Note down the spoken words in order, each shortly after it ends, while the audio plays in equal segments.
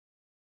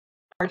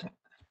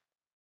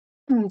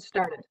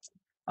Started.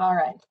 All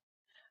right.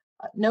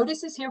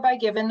 Notice is hereby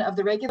given of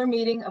the regular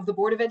meeting of the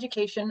Board of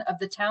Education of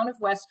the Town of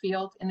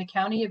Westfield in the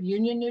County of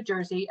Union, New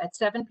Jersey at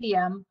 7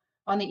 p.m.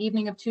 on the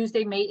evening of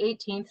Tuesday, May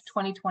 18th,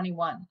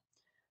 2021.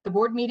 The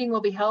board meeting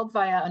will be held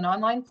via an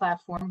online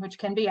platform which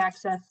can be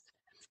accessed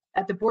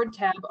at the board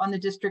tab on the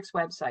district's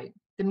website.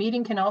 The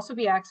meeting can also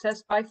be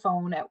accessed by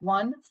phone at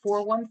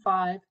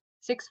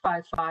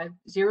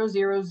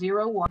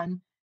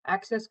 1-415-655-0001,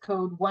 access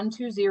code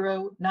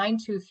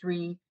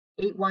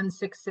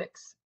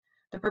 120-923-8166.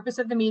 The purpose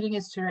of the meeting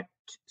is to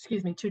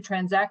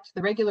transact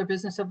the regular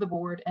business of the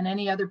board and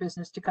any other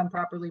business to come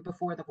properly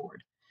before the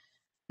board.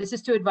 This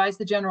is to advise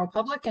the general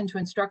public and to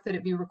instruct that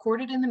it be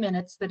recorded in the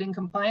minutes that in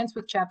compliance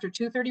with Chapter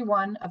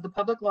 231 of the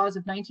Public Laws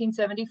of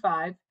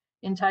 1975,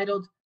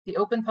 entitled the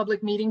Open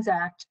Public Meetings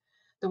Act,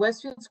 the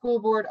Westfield School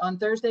Board on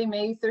Thursday,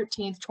 May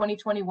 13th,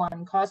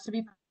 2021, caused to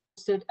be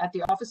posted at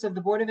the office of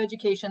the Board of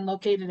Education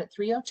located at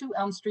 302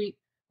 Elm Street,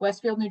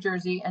 Westfield, New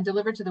Jersey, and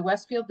delivered to the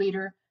Westfield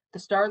Leader, the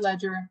Star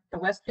Ledger, the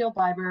Westfield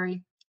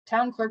Library,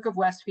 Town Clerk of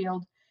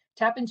Westfield,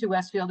 Tap into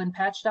Westfield, and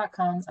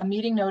Patch.com, a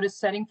meeting notice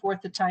setting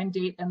forth the time,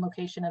 date, and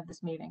location of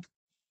this meeting.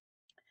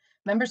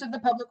 Members of the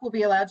public will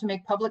be allowed to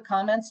make public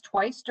comments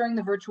twice during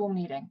the virtual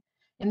meeting.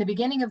 In the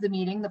beginning of the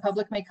meeting, the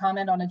public may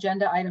comment on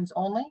agenda items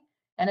only,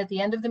 and at the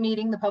end of the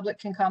meeting, the public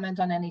can comment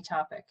on any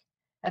topic.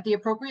 At the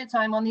appropriate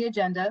time on the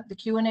agenda, the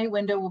Q&A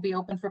window will be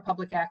open for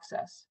public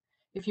access.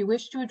 If you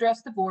wish to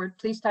address the board,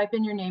 please type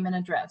in your name and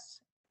address.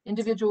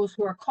 Individuals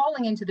who are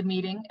calling into the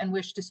meeting and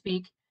wish to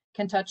speak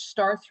can touch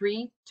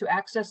 *3 to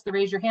access the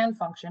raise your hand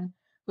function,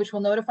 which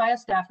will notify a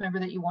staff member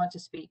that you want to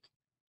speak.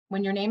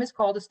 When your name is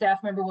called, a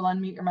staff member will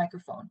unmute your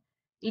microphone.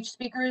 Each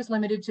speaker is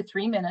limited to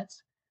 3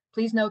 minutes.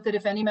 Please note that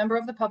if any member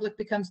of the public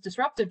becomes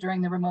disruptive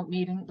during the remote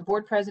meeting, the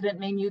board president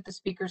may mute the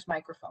speaker's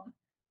microphone.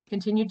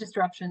 Continued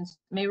disruptions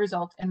may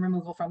result in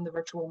removal from the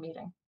virtual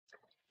meeting.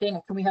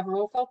 Dana, can we have a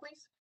roll call,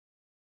 please?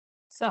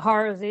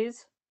 Sahar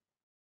Aziz.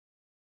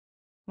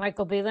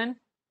 Michael Beelan.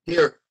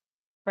 Here.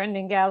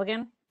 Brendan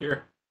Galligan.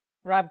 Here.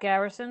 Rob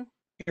Garrison.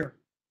 Here.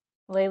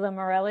 Layla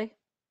Morelli.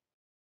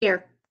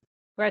 Here.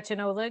 Gretchen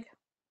Oleg.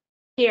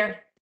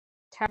 Here.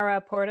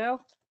 Tara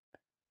Porto.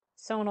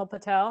 Sonal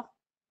Patel.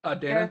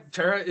 Dana,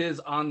 Tara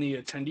is on the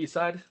attendee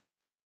side.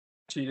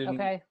 She didn't.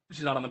 Okay.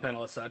 She's not on the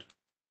panelist side.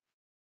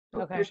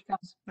 Okay. Here she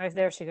comes. Right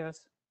there she goes.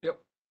 Yep.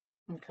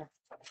 Okay.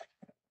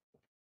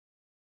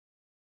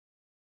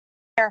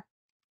 Here.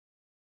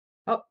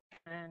 Oh.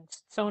 And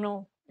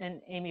Sonal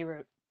and Amy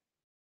Root.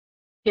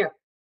 Here.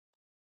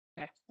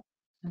 Okay.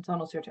 And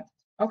Sonal's here too.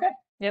 Okay.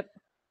 Yep.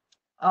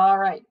 All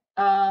right.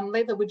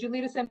 Layla, would you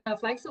lead us in a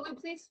flag salute,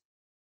 please?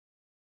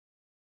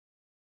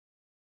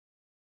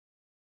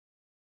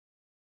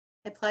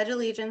 I pledge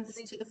allegiance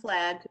to the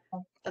flag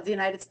of the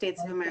United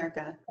States of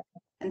America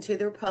and to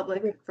the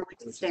republic for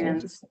which it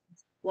stands,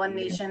 one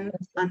nation,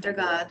 under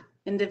God,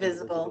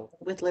 indivisible,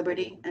 with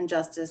liberty and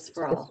justice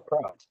for all.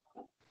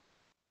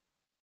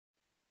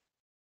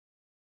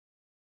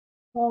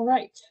 All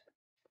right.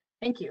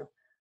 Thank you.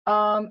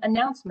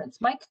 Announcements.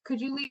 Mike,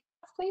 could you lead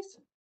off, please?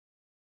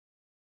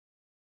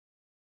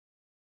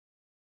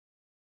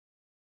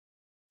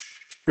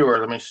 Sure,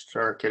 let me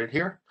get it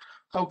here.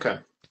 Okay.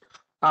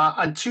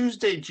 On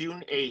Tuesday,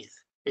 June 8th,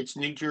 it's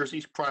New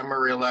Jersey's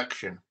primary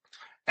election.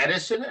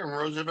 Edison and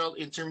Roosevelt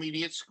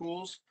Intermediate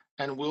Schools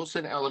and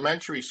Wilson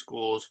Elementary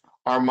Schools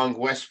are among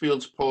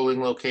Westfield's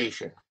polling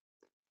location.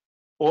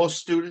 All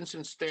students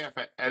and staff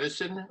at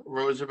Edison,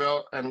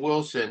 Roosevelt, and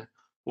Wilson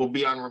will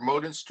be on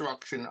remote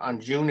instruction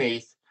on June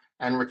 8th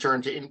and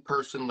return to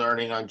in-person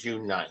learning on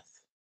June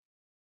 9th.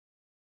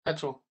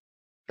 That's all.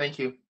 Thank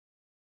you.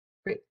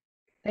 Great.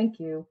 Thank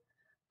you.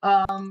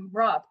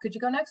 Rob, could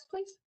you go next,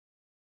 please?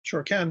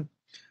 Sure can.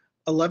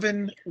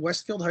 11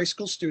 Westfield High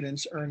School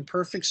students earned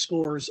perfect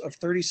scores of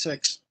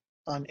 36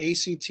 on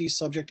ACT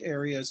subject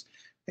areas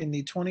in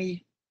the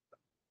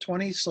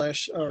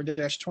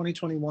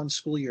 2020/2021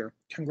 school year.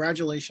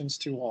 Congratulations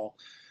to all.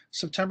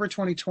 September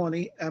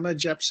 2020, Emma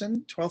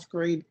Jepson, 12th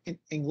grade in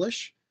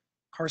English.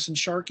 Carson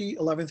Sharkey,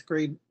 11th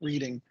grade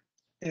reading.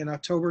 In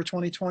October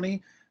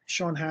 2020,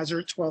 Sean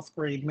Hazard, 12th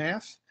grade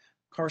math.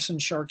 Carson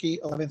Sharkey,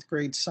 11th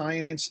grade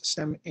science,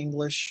 STEM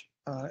English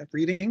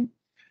reading.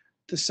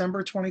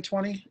 December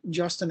 2020,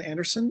 Justin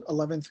Anderson,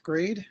 11th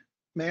grade,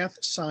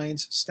 math,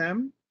 science,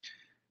 STEM.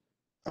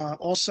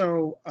 Kai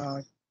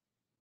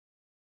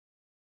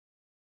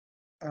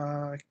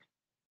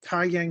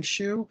Yang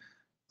Shu,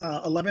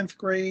 11th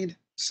grade,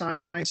 science,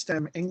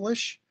 STEM,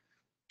 English.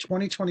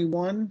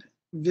 2021,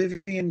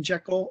 Vivian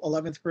Jekyll,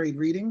 11th grade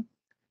reading.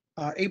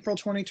 April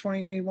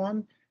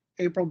 2021,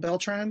 April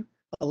Beltran,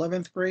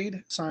 11th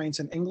grade, science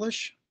and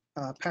English.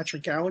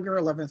 Patrick Gallagher,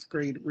 11th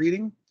grade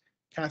reading.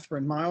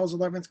 Catherine Miles,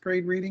 11th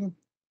grade reading.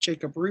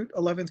 Jacob Root,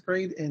 11th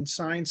grade in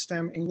science,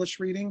 STEM, English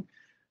reading.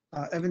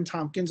 Evan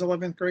Tompkins,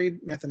 11th grade,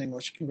 math and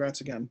English.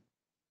 Congrats again.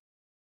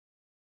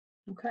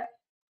 Okay,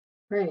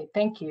 great,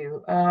 thank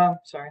you.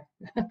 Sorry,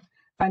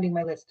 finding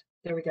my list.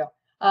 There we go.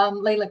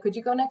 Layla, could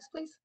you go next,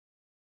 please?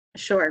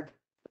 Sure.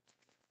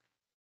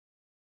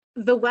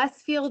 The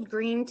Westfield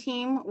Green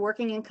Team,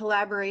 working in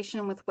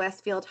collaboration with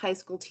Westfield High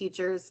School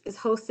teachers, is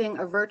hosting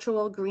a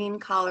virtual Green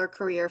Collar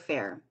Career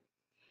Fair.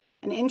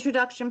 An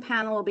introduction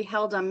panel will be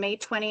held on May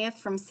 20th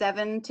from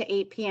 7 to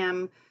 8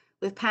 p.m.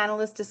 with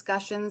panelist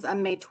discussions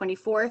on May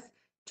 24th,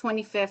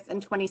 25th,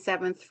 and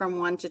 27th from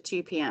 1 to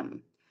 2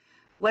 p.m.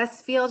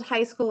 Westfield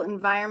High School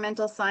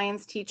environmental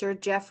science teacher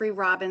Jeffrey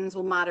Robbins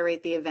will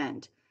moderate the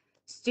event.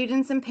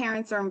 Students and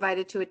parents are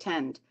invited to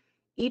attend.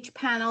 Each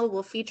panel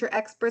will feature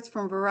experts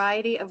from a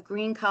variety of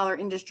green collar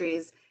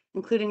industries,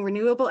 including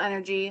renewable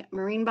energy,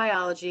 marine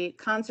biology,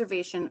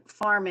 conservation,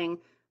 farming,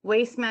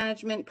 waste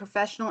management,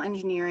 professional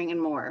engineering,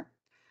 and more.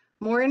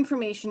 More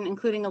information,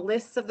 including a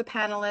list of the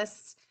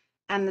panelists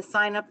and the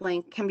sign-up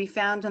link, can be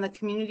found on the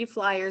Community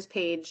Flyers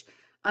page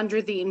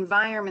under the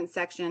Environment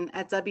section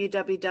at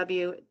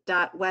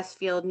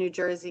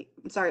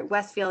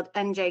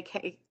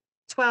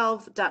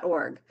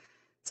www.westfieldnjk12.org.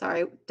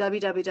 Sorry,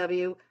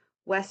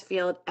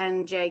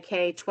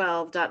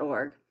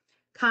 www.westfieldnjk12.org.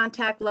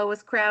 Contact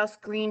Lois Kraus,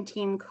 Green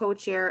Team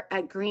Co-Chair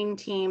at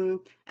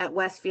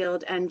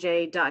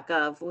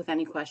greenteam@westfieldnj.gov with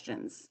any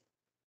questions.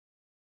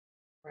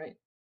 Right.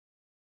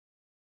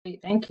 Okay,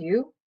 thank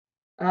you.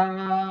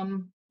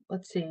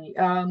 Let's see.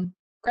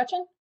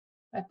 Gretchen,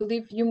 I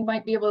believe you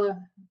might be able to,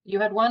 you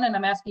had one and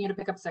I'm asking you to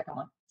pick up a second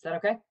one. Is that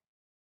okay?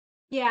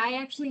 Yeah, I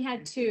actually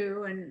had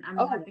two, and I'm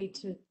Oh. happy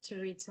to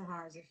read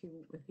Sahar's if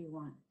you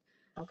want.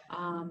 Okay.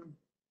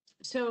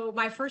 So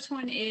my first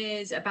one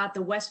is about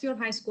the Westfield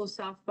High School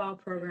softball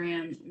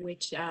program,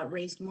 which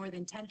raised more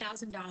than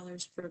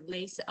 $10,000 for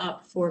Lace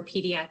Up for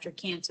pediatric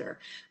cancer,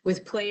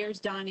 with players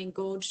donning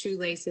gold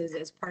shoelaces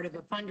as part of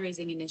a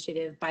fundraising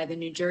initiative by the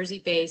New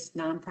Jersey-based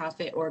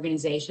nonprofit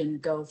organization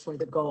Go for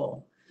the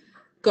Goal.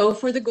 Go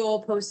for the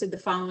Goal posted the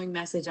following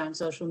message on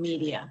social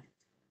media.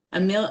 A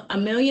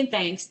million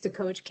thanks to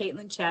Coach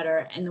Caitlin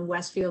Cheddar and the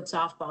Westfield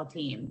softball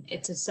team.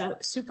 It's a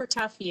super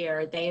tough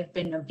year. They have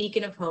been a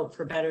beacon of hope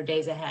for better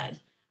days ahead.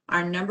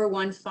 Our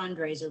 #1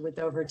 fundraiser with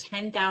over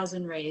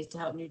 10,000 raised to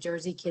help New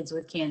Jersey kids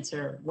with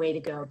cancer. Way to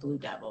go, Blue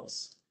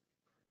Devils.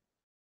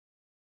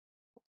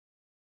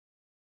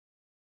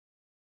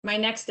 My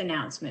next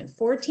announcement,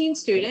 14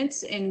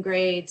 students in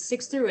grades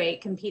 6 through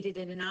 8 competed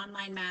in an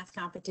online math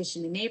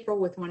competition in April,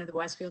 with one of the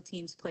Westfield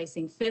teams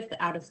placing 5th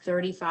out of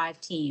 35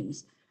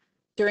 teams.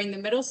 During the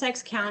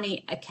Middlesex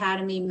County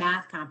Academy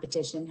Math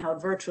Competition held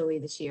virtually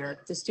this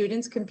year, the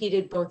students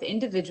competed both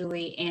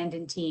individually and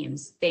in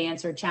teams. They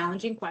answered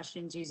challenging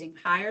questions using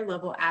higher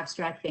level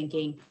abstract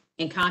thinking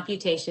and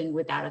computation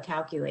without a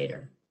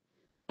calculator.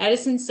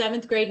 Edison's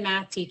 7th grade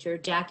math teacher,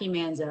 Jackie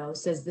Manzo,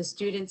 says the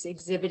students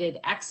exhibited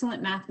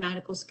excellent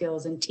mathematical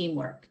skills and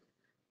teamwork.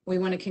 We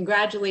want to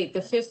congratulate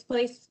the fifth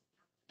place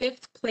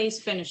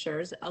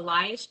finishers,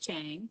 Elias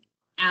Chang,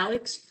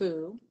 Alex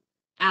Fu,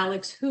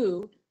 Alex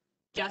Hu,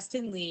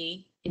 Justin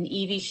Lee, and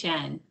Evie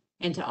Shen,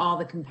 and to all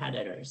the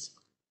competitors.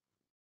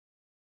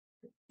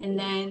 And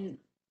then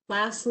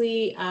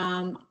lastly,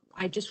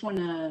 I just want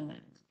to,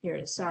 here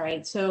it is,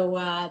 sorry.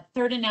 So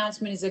third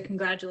announcement is a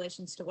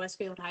congratulations to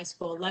Westfield High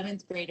School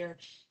 11th grader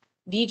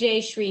Vijay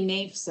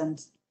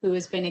Srinivasan, who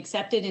has been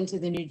accepted into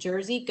the New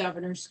Jersey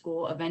Governor's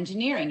School of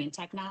Engineering and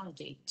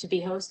Technology to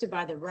be hosted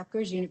by the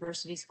Rutgers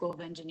University School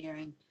of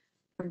Engineering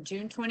from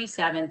June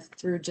 27th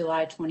through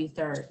July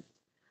 23rd.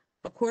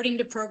 According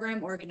to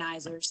program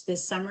organizers,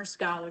 this summer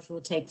scholars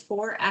will take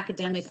 4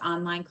 academic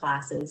online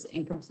classes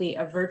and complete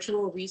a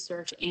virtual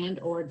research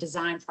and/or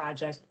design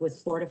project with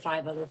 4 to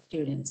 5 other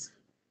students.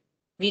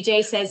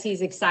 Vijay says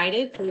he's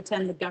excited to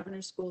attend the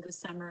Governor's School this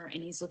summer,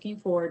 and he's looking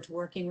forward to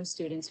working with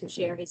students who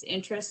share his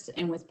interests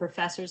and with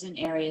professors in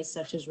areas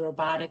such as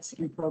robotics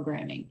and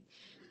programming.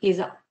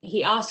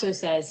 He also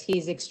says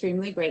he's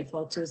extremely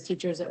grateful to his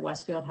teachers at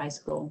Westfield High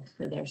School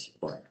for their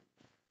support.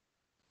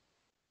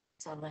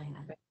 That's all I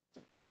have.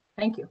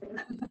 Thank you.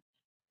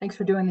 Thanks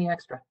for doing the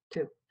extra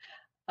too.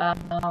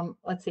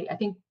 Let's see, I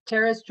think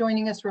Tara's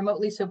joining us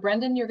remotely. So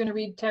Brendan, you're going to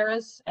read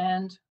Tara's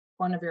and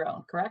one of your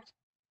own, correct?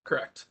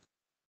 Correct.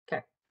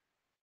 Okay.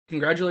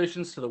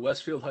 Congratulations to the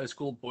Westfield High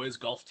School boys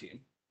golf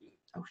team,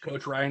 Oh, sure.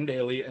 Coach Ryan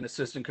Daly and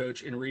assistant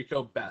coach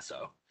Enrico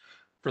Basso,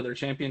 for their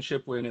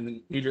championship win in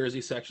the New Jersey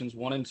sections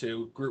 1 and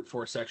 2 Group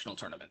 4 sectional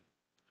tournament.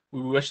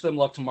 We wish them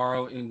luck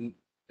in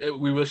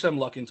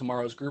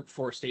tomorrow's Group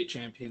 4 state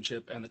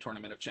championship and the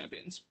Tournament of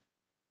Champions.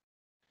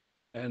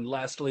 And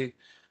lastly,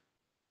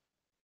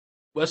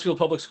 Westfield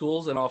Public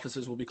Schools and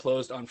offices will be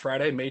closed on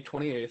Friday, May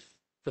 28th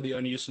for the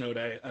unused snow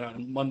day, and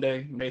on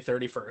Monday, May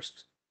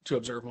 31st to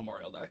observe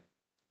Memorial Day.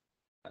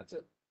 That's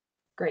it.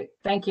 Great,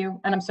 thank you.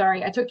 And I'm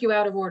sorry, I took you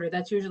out of order.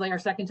 That's usually our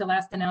second to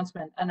last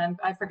announcement. And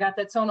I forgot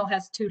that Sonal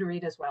has 2 to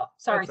read as well.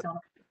 Sorry, Okay.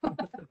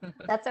 Sonal.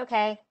 That's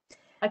okay.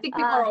 I think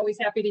people are always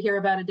happy to hear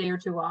about a day or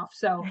 2 off.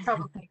 So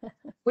probably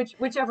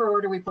whichever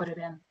order we put it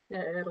in,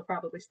 it'll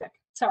probably stick.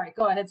 Sorry,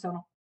 go ahead,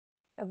 Sonal.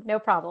 No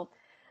problem.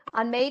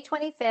 On May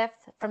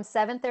 25th, from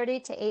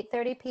 7:30 to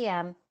 8:30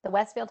 p.m., the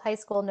Westfield High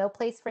School No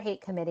Place for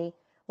Hate Committee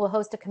will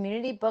host a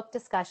community book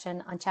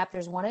discussion on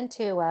chapters 1 and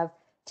 2 of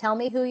Tell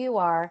Me Who You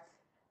Are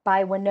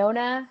by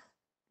Winona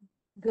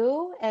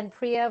Gu and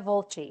Priya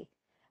Volchi.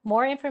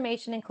 More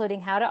information,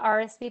 including how to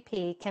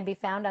RSVP, can be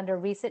found under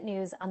recent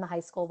news on the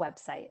high school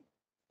website.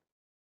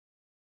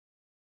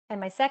 And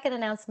my second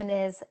announcement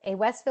is a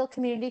Westfield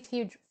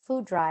Community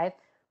Food Drive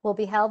will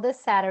be held this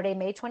Saturday,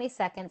 May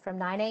 22nd from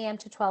 9 a.m.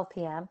 to 12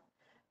 p.m.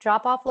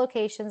 Drop-off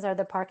locations are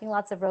the parking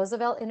lots of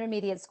Roosevelt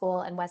Intermediate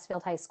School and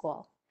Westfield High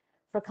School.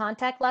 For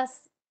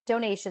contactless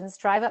donations,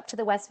 drive up to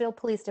the Westfield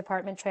Police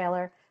Department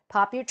trailer,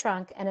 pop your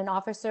trunk, and an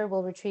officer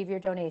will retrieve your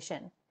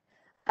donation.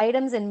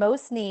 Items in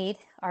most need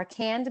are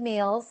canned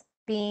meals,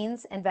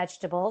 beans and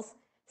vegetables,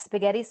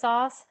 spaghetti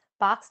sauce,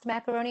 boxed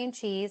macaroni and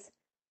cheese,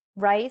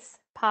 rice,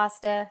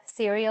 pasta,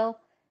 cereal,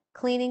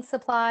 cleaning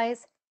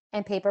supplies,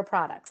 and paper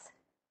products.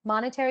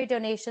 Monetary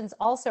donations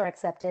also are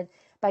accepted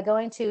by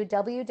going to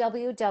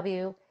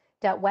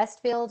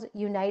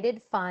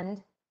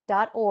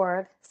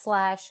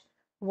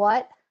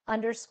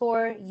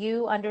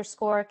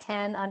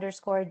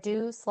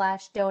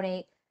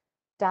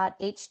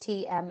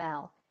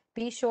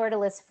Be sure to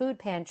list food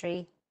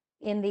pantry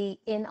in the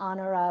in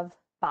honor of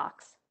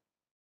box.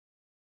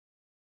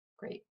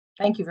 Great.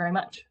 Thank you very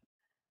much.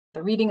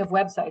 The reading of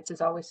websites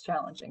is always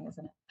challenging,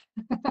 isn't it?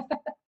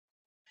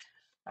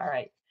 All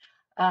right.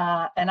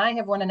 And I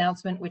have one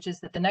announcement, which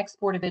is that the next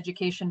Board of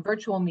Education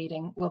virtual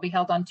meeting will be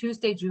held on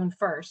Tuesday, June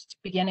 1st,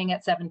 beginning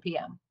at 7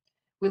 p.m.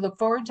 We look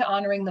forward to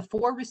honoring the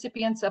 4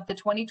 recipients of the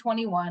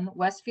 2021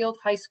 Westfield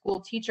High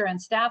School Teacher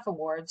and Staff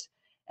Awards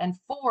and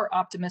 4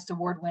 Optimist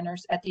Award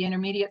winners at the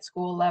intermediate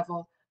school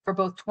level for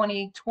both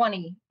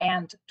 2020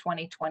 and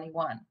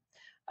 2021.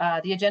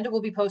 The agenda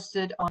will be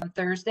posted on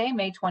Thursday,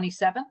 May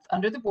 27th,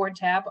 under the board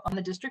tab on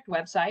the district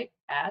website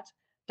at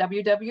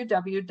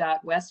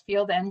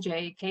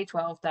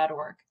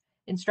www.westfieldnjk12.org.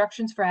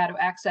 Instructions for how to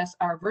access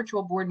our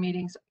virtual board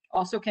meetings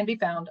also can be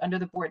found under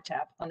the board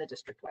tab on the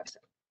district website.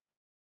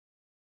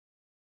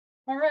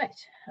 All right.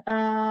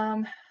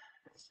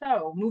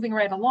 So moving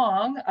right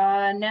along,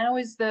 now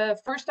is the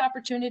first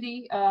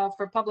opportunity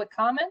for public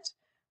comment.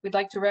 We'd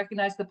like to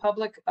recognize the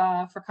public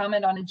for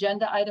comment on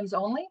agenda items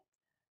only.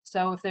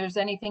 So if there's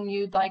anything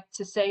you'd like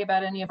to say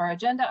about any of our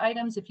agenda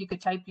items, if you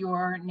could type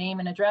your name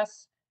and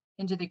address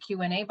into the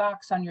Q&A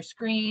box on your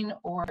screen,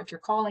 or if you're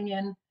calling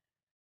in,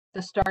 the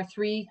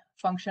 *3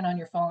 function on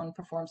your phone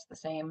performs the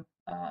same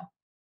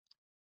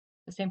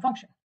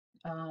function.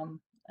 And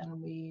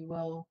we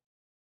will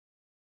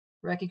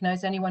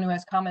recognize anyone who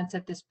has comments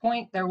at this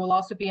point. There will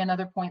also be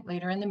another point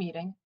later in the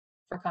meeting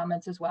for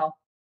comments as well,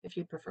 if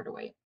you'd prefer to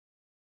wait.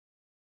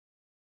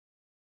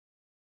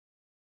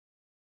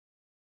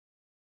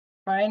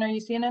 Brian, are you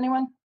seeing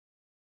anyone?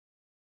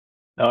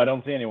 No, I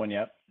don't see anyone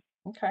yet.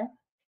 Okay.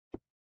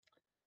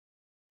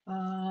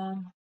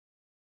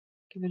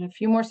 Give it a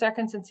few more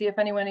seconds and see if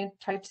anyone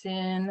types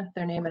in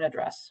their name and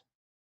address.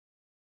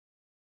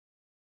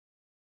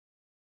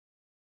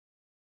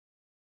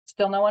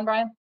 Still no one,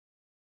 Brian?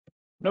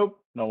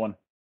 Nope, no one.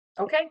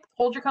 Okay,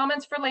 hold your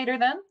comments for later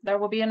then. There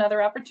will be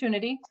another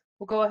opportunity.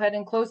 We'll go ahead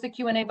and close the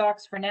Q&A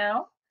box for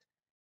now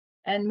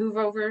and move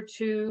over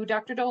to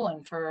Dr.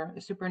 Dolan for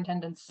the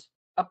superintendent's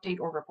update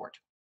or report.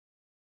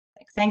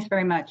 Thanks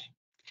very much.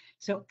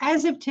 So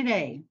as of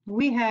today,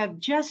 we have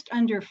just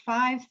under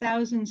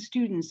 5,000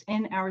 students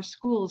in our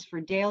schools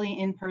for daily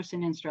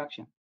in-person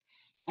instruction,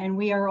 and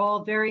we are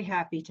all very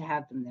happy to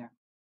have them there.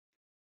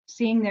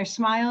 Seeing their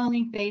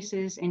smiling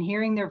faces and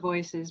hearing their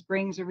voices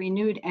brings a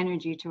renewed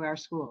energy to our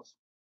schools.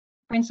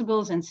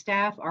 Principals and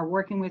staff are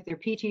working with their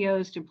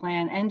PTOs to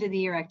plan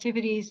end-of-the-year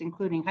activities,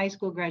 including high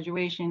school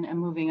graduation and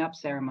moving up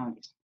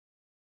ceremonies.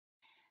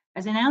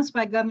 As announced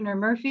by Governor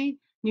Murphy,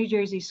 New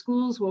Jersey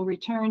schools will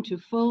return to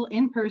full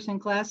in-person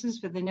classes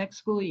for the next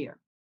school year.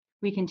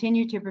 We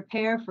continue to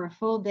prepare for a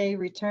full-day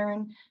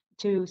return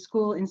to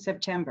school in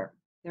September.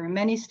 There are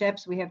many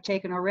steps we have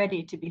taken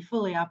already to be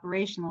fully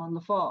operational in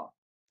the fall.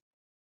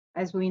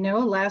 As we know,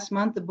 last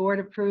month the board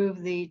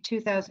approved the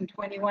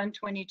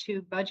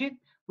 2021-22 budget,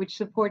 which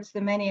supports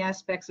the many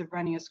aspects of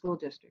running a school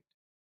district.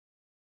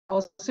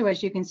 Also,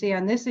 as you can see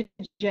on this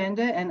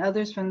agenda and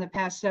others from the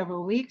past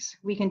several weeks,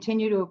 we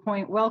continue to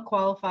appoint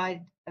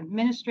well-qualified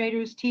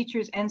administrators,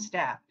 teachers, and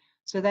staff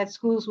so that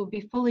schools will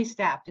be fully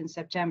staffed in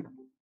September.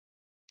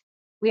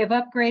 We have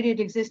upgraded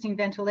existing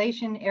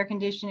ventilation, air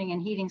conditioning,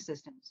 and heating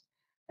systems.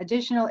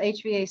 Additional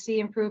HVAC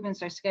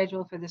improvements are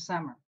scheduled for the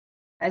summer.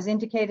 As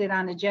indicated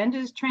on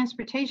agendas,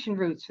 transportation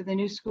routes for the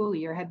new school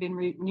year have been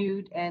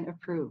reviewed and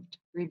approved.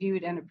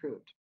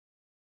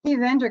 Key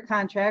vendor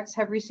contracts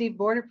have received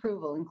board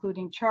approval,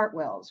 including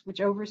Chartwells,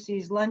 which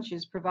oversees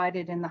lunches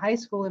provided in the high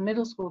school and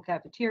middle school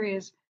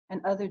cafeterias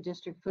and other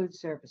district food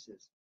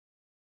services.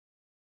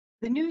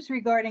 The news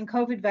regarding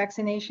COVID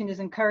vaccination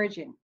is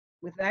encouraging,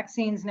 with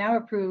vaccines now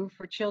approved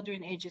for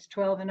children ages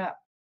 12 and up.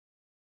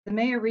 The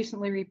mayor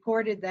recently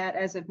reported that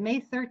as of May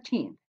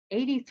 13th,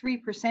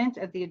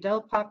 83% of the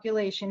adult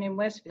population in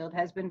Westfield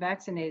has been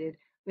vaccinated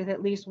with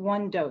at least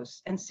one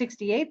dose, and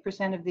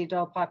 68% of the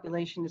adult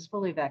population is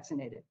fully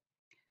vaccinated.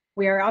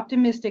 We are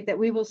optimistic that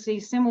we will see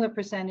similar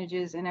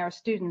percentages in our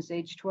students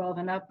aged 12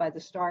 and up by the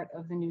start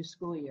of the new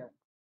school year.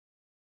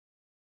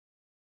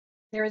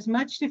 There is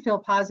much to feel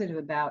positive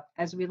about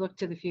as we look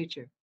to the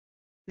future.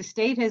 The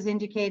state has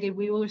indicated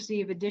we will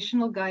receive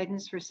additional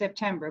guidance for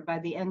September by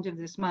the end of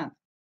this month.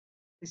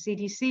 The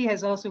CDC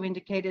has also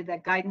indicated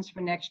that guidance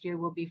for next year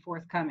will be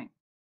forthcoming.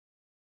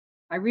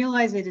 I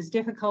realize it is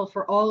difficult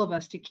for all of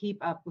us to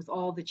keep up with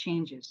all the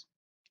changes.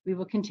 We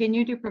will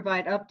continue to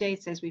provide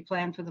updates as we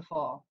plan for the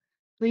fall.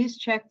 Please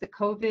check the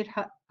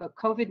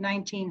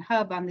COVID-19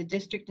 hub on the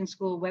district and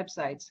school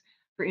websites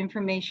for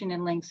information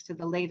and links to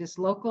the latest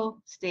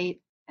local,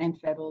 state, and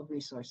federal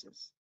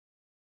resources.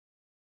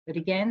 But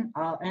again,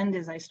 I'll end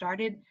as I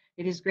started.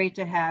 It is great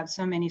to have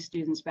so many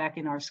students back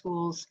in our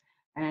schools,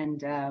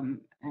 and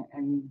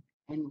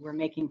we're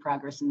making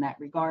progress in that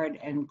regard,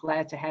 and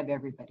glad to have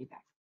everybody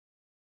back.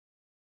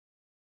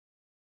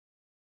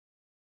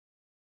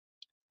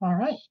 All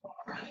right.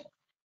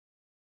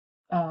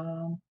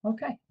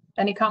 Okay.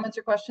 Any comments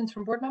or questions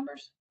from board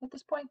members at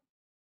this point?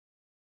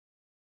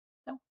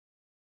 No?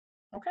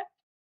 Okay.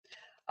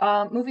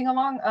 Moving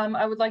along,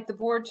 I would like the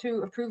board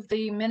to approve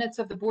the minutes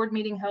of the board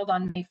meeting held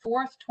on May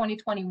 4th,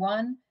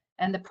 2021,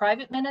 and the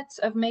private minutes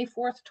of May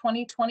 4th,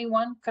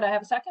 2021. Could I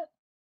have a second?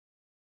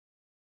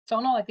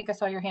 Sonal, I think I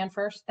saw your hand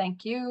first.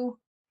 Thank you.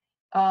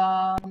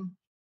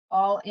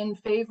 All in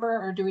favor,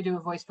 or do we do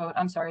a voice vote?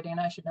 I'm sorry,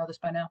 Dana, I should know this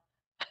by now.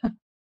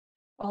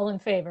 All in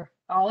favor.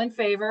 All in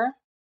favor?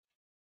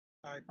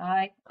 Aye.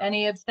 Aye.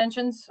 Any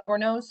abstentions or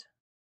noes?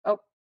 Oh,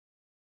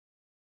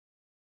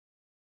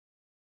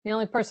 The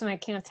only person I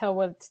can't tell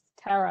was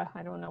Tara.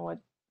 I don't know what.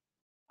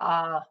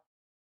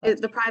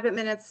 The private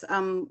minutes,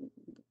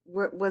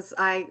 was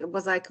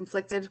I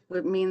conflicted?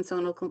 With me and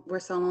Sonal, were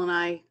Sonal and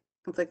I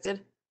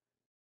conflicted?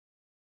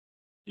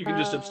 You can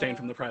just abstain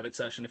from the private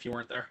session if you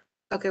weren't there.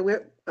 Okay,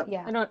 we're,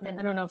 Yeah. I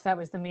don't know if that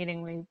was the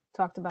meeting we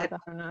talked about that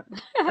or not.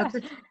 I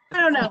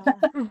don't know.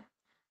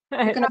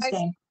 you can Okay.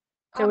 abstain.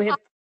 So we have,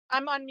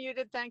 I'm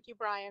unmuted. Thank you,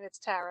 Brian. It's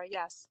Tara.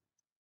 Yes.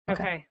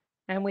 okay.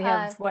 And we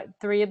have what,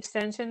 3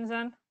 abstentions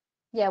then?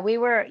 Yeah, we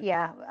were,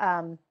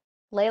 Layla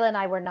and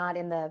I were not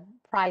in the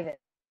private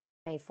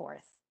May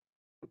 4th.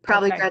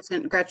 Probably Okay.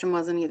 Gretchen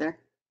wasn't either.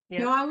 Yeah.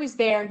 No, I was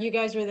there. You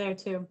guys were there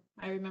too.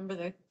 I remember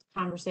the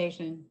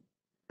conversation.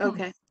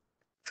 Okay.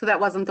 So that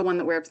wasn't the one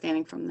that we're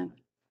abstaining from then.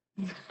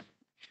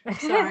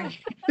 Sorry.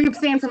 We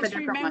abstained from a Just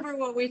different remember one.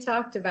 what we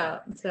talked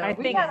about. So I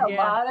We think, had a yeah.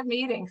 lot of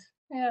meetings.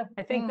 Yeah.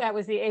 I think that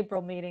was the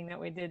April meeting that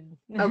we did.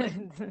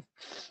 Okay.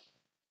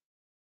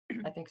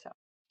 I think so.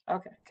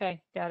 Okay.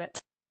 Okay, got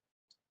it.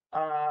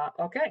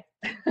 Okay.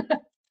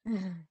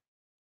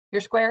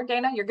 You're square,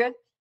 Dana? You're good?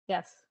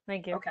 Yes,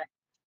 thank you. Okay.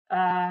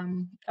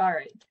 All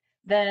right.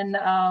 Then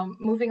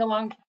moving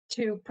along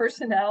to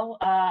personnel,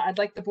 I'd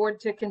like the board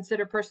to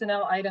consider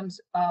personnel items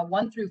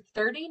 1 through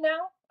 30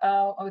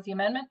 now with the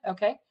amendment.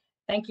 Okay.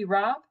 Thank you,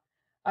 Rob.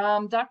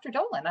 Dr.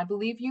 Dolan, I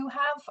believe you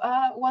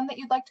have one that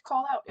you'd like to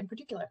call out in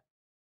particular.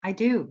 I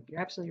do.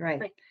 You're absolutely right.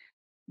 Great.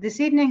 This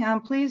evening,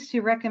 I'm pleased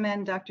to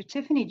recommend Dr.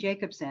 Tiffany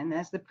Jacobson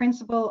as the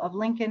principal of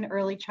Lincoln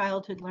Early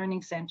Childhood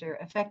Learning Center,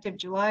 effective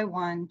July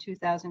 1,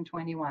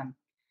 2021.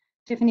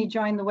 Tiffany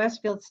joined the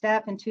Westfield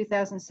staff in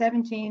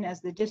 2017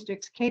 as the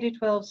district's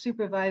K-12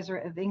 supervisor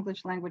of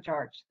English language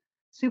arts,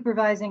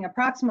 supervising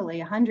approximately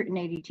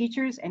 180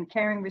 teachers and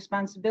carrying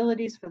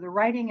responsibilities for the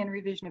writing and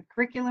revision of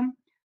curriculum,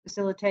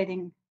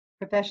 facilitating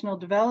professional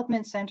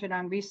development centered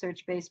on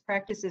research-based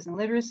practices and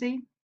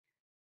literacy.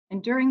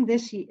 And during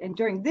this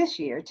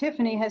year,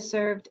 Tiffany has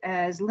served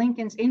as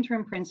Lincoln's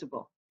interim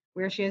principal,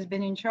 where she has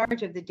been in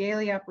charge of the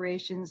daily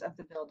operations of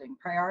the building,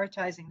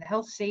 prioritizing the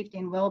health, safety,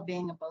 and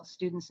well-being of both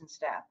students and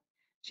staff.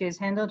 She has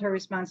handled her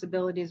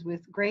responsibilities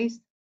with grace,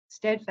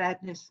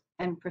 steadfastness,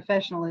 and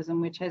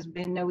professionalism, which has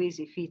been no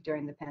easy feat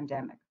during the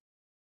pandemic.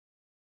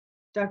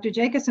 Dr.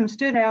 Jacobson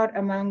stood out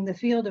among the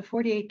field of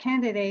 48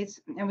 candidates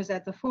and was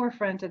at the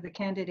forefront of the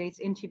candidates'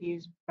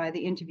 interviews by the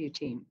interview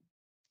team.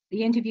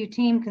 The interview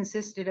team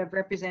consisted of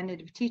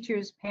representative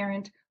teachers,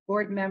 parent,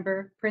 board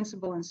member,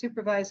 principal, and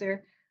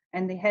supervisor,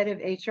 and the head of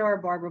HR,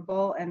 Barbara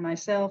Bull, and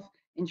myself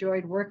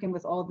enjoyed working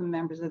with all the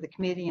members of the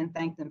committee and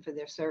thanked them for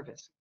their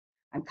service.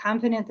 I'm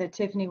confident that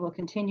Tiffany will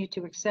continue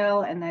to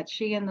excel and that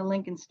she and the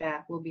Lincoln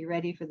staff will be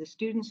ready for the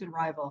students'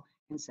 arrival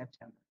in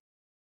September.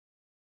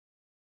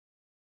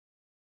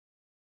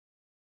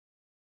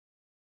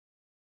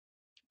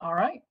 All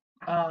right.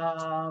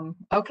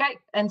 Okay.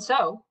 And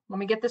so let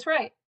me get this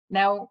right.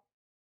 Now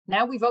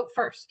we vote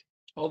first.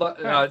 Hold on,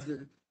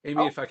 Amy,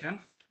 Oh. if I can.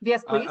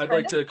 Yes, please. I'd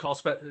like to call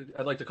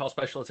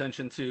special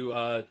attention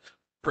to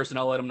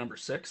personnel item number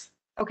 6.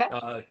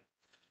 Okay.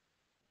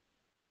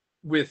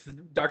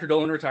 With Dr.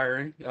 Dolan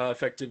retiring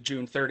effective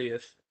June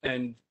 30th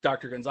and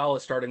Dr.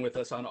 Gonzalez starting with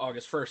us on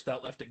August 1st,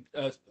 that left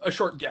a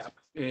short gap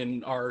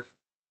in our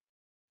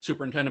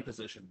superintendent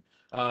position.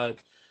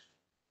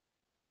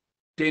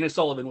 Dana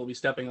Sullivan will be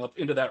stepping up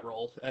into that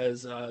role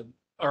as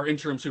our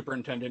interim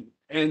superintendent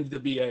and the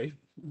BA,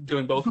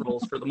 doing both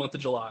roles for the month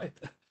of July.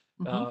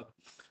 And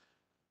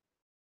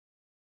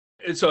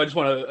so I just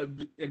want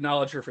to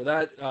acknowledge her for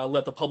that,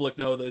 let the public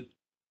know that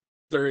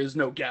there is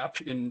no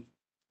gap in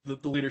the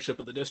leadership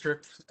of the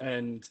district,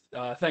 and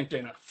thank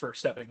Dana for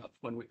stepping up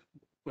when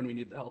we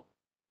need the help.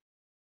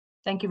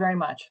 Thank you very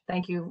much.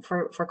 Thank you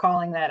for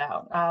calling that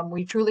out.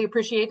 We truly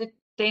appreciate it,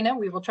 Dana.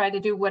 We will try to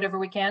do whatever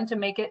we can to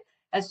make it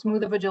as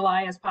smooth of a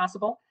July as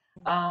possible.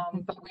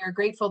 But we are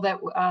grateful that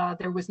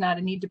there was not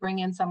a need to bring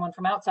in someone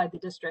from outside the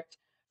district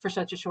for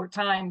such a short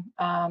time,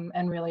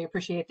 and really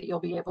appreciate that you'll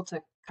be able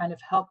to kind of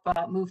help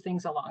move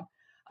things along.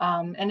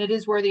 And it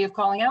is worthy of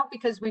calling out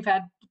because we've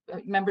had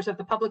members of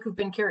the public who've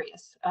been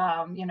curious,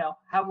 you know,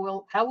 how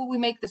will we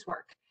make this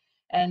work?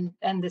 And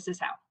this is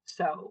how.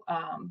 So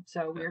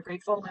we are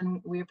grateful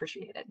and we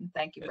appreciate it. And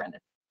thank you, Brendan.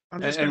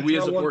 And we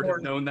as a board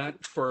have known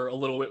that for a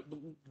little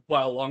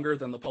while longer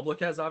than the public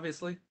has,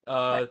 obviously.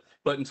 Right.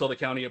 But until the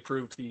county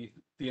approved the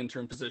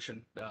interim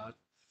position,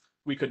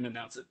 we couldn't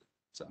announce it.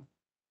 So.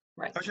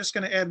 Right. I was just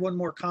going to add one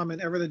more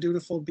comment. Ever the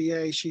dutiful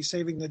BA, she's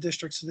saving the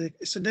district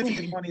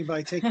significant money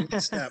by taking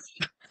this step.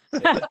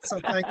 So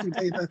thank you,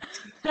 Dana.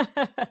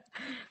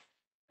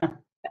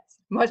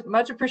 Yes,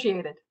 much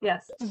appreciated.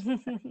 Yes.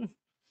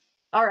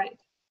 All right.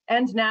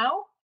 And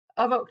now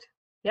a vote.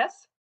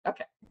 Yes?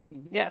 Okay.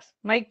 Yes.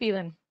 Mike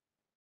Beelan,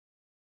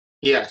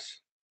 Yes.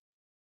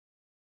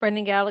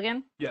 Brendan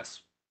Galligan,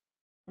 Yes.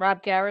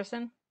 Rob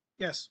Garrison,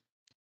 Yes.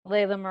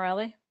 Layla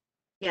Morelli,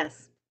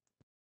 Yes.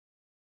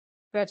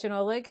 Gretchen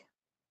Olig,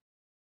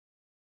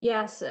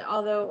 Yes,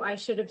 although I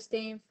should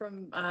abstain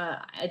from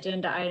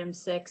agenda item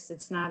 6.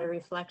 It's not a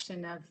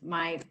reflection of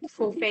my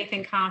full faith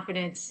and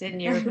confidence in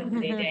your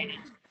ability,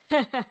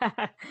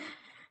 Dana.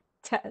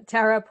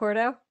 Tara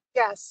Porto,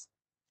 Yes.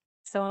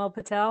 Sonal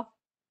Patel.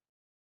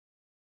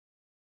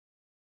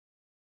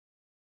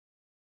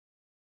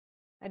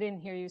 I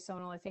didn't hear you,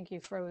 Sonal. I think you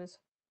froze.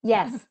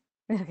 Yes.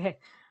 Okay.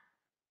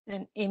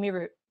 And Amy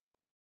Root.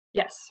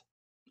 Yes.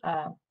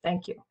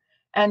 Thank you.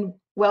 And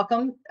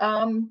welcome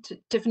to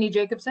Tiffany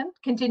Jacobson,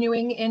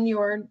 continuing in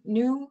your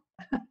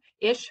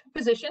new-ish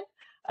position.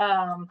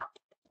 Round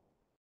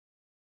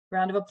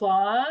of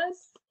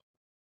applause.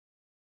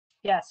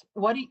 Yes,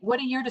 what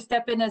a year to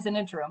step in as an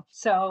interim.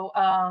 So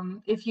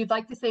if you'd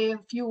like to say a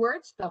few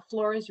words, the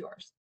floor is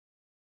yours.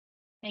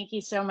 Thank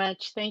you so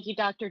much. Thank you,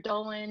 Dr.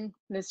 Dolan,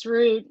 Ms.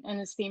 Root,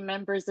 and esteemed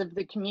members of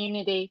the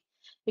community.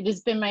 It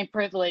has been my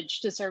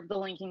privilege to serve the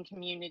Lincoln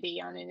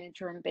community on an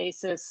interim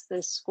basis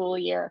this school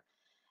year.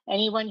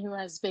 Anyone who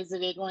has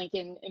visited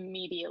Lincoln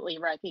immediately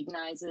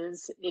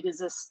recognizes it is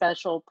a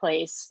special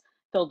place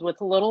filled with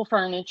little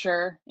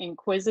furniture,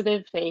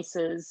 inquisitive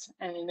faces,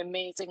 and an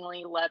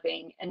amazingly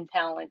loving and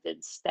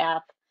talented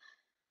staff.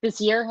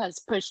 This year has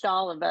pushed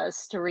all of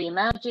us to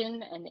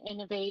reimagine and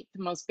innovate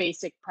the most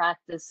basic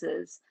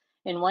practices.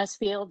 In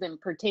Westfield, and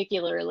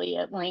particularly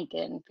at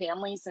Lincoln,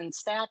 families and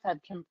staff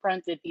have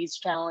confronted these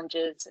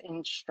challenges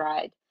in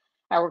stride.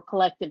 Our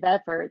collective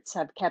efforts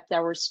have kept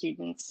our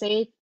students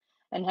safe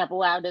and have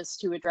allowed us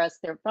to address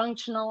their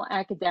functional,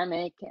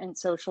 academic, and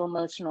social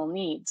emotional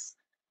needs.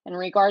 And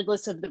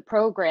regardless of the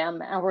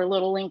program, our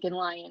little Lincoln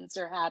Lions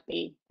are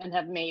happy and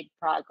have made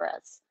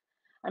progress.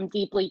 I'm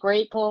deeply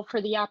grateful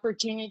for the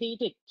opportunity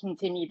to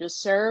continue to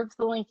serve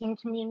the Lincoln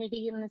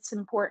community in this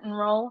important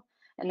role.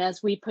 And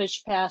as we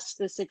push past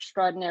this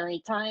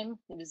extraordinary time,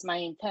 it is my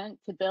intent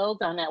to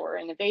build on our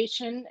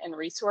innovation and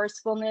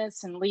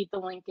resourcefulness and lead the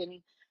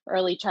Lincoln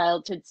Early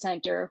Childhood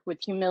Center with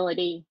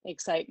humility,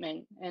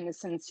 excitement, and a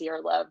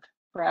sincere love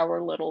for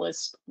our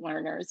littlest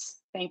learners.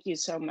 Thank you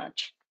so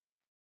much.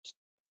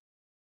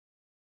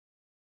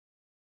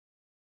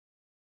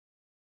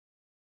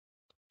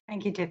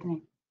 Thank you,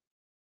 Tiffany.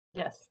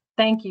 Yes,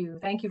 thank you.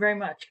 Thank you very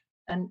much.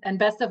 And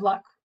best of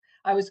luck.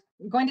 I was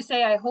going to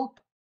say, I hope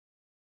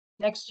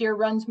next year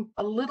runs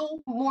a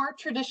little more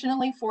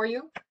traditionally for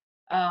you.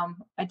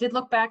 I did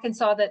look back and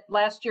saw that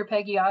last year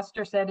Peggy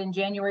Oster said in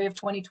January of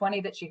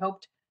 2020 that she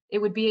hoped it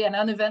would be an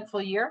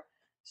uneventful year.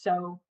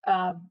 So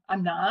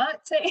I'm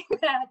not saying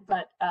that,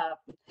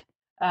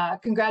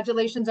 but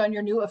congratulations on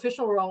your new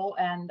official role,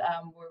 and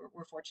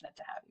we're fortunate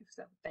to have you.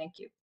 So thank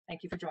you.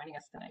 Thank you for joining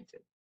us tonight too.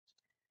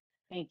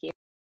 Thank you.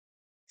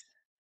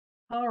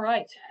 All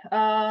right,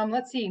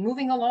 let's see,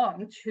 moving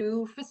along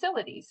to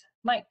facilities.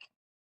 Mike.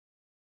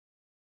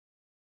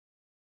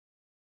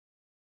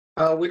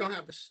 We don't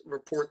have a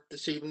report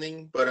this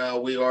evening,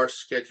 but we are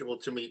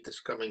scheduled to meet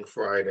this coming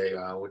Friday,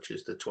 which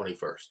is the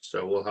 21st.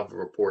 So we'll have a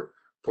report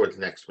for the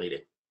next meeting.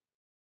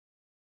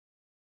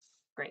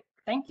 Great,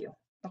 thank you.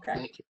 Okay.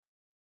 Thank you.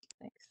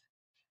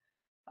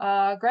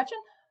 Thanks. Gretchen,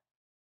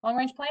 long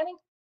range planning?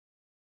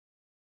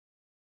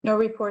 No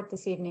report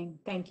this evening.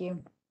 Thank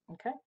you.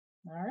 Okay,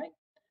 all right.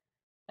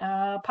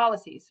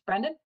 Policies,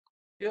 Brendan?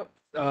 Yep.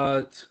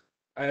 I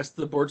asked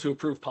the board to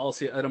approve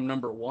policy item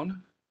number 1. Can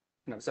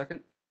I have a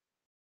second?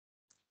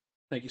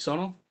 Thank you,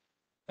 Sonal.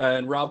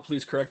 And Rob,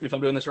 please correct me if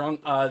I'm doing this wrong.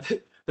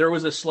 There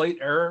was a slight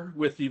error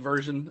with the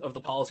version of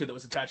the policy that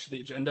was attached to the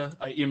agenda.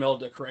 I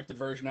emailed a corrected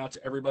version out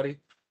to everybody.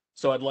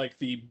 So I'd like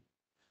the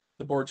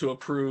board to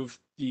approve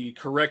the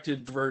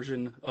corrected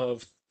version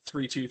of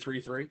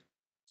 3233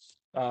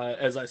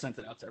 as I sent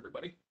it out to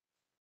everybody.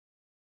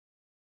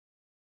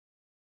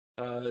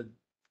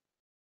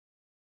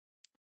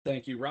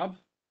 Thank you, Rob.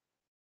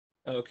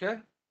 Okay.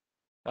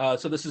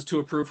 So this is to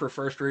approve for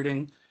first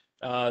reading.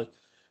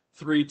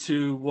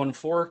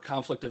 3214,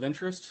 conflict of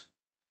interest.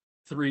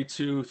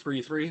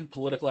 3233,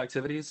 political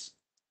activities.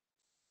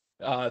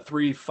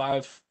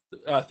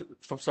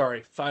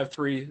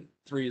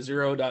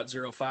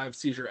 5330.05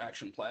 seizure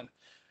action plan.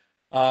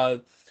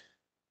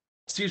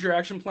 Seizure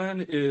action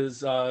plan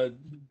is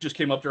just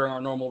came up during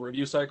our normal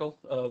review cycle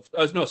of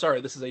no,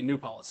 sorry, this is a new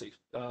policy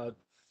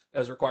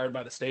as required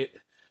by the state.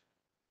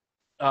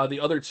 The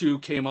other two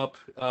came up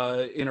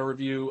in a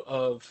review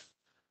of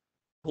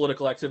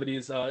political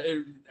activities out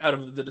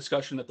of the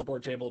discussion at the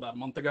board table about a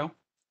month ago.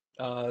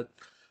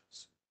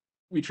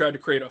 We tried to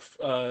create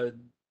a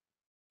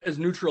as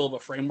neutral of a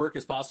framework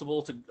as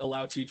possible to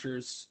allow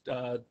teachers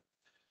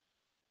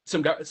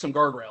some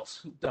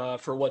guardrails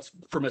for what's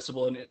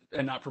permissible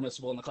and not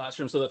permissible in the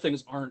classroom, so that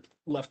things aren't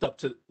left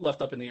up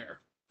in the air.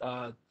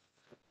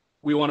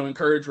 We want to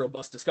encourage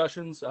robust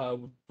discussions,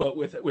 but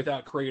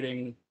without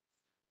creating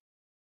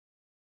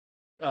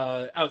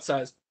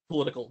outsized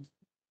political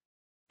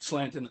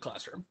slant in the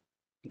classroom.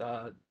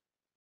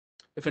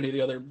 If any of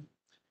the other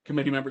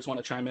committee members want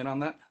to chime in on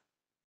that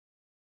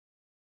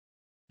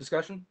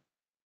discussion,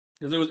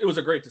 because it was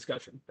a great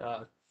discussion.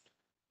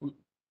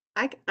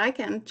 I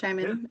can chime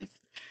in.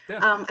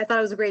 Yeah. I thought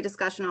it was a great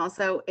discussion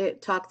also. It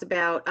talked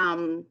about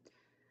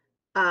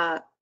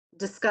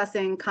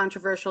discussing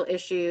controversial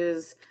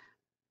issues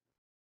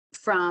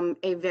from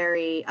a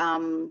very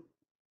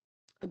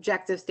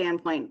objective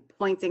standpoint,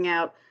 pointing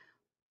out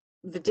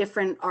the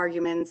different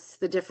arguments,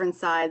 the different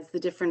sides, the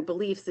different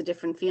beliefs, the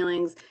different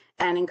feelings,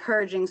 and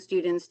encouraging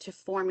students to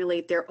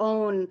formulate their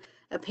own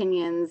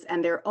opinions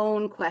and their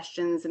own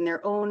questions and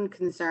their own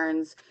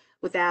concerns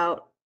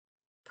without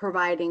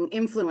providing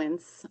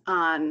influence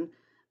on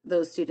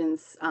those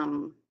students,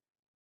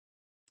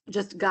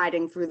 just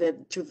guiding through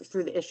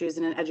the issues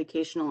in an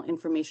educational,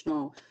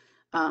 informational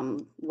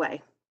way.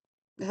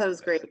 That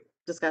was great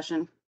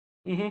discussion.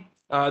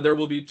 Mm-hmm. There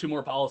will be 2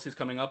 more policies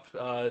coming up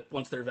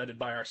once they're vetted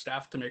by our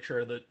staff to make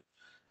sure that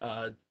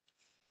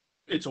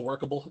it's a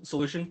workable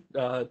solution.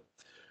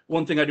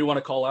 One thing I do want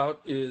to call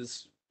out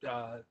is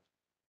the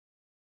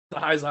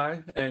High's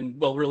Eye, and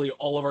well, really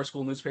all of our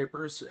school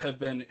newspapers have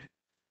been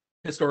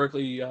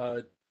historically,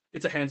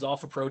 it's a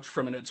hands-off approach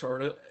from an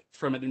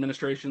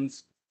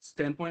administration's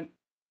standpoint.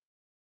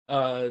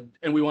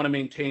 And we want to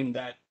maintain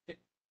that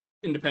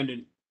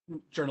independent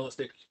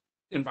journalistic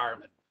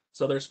environment.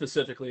 So they're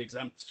specifically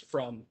exempt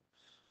from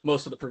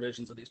most of the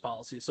provisions of these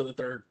policies so that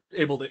they're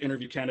able to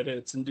interview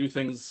candidates and do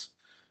things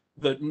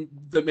that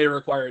may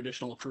require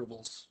additional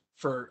approvals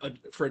for a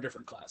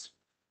different class.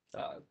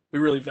 We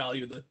really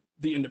value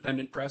the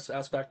independent press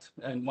aspect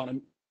and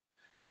want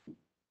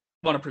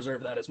to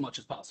preserve that as much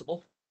as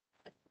possible.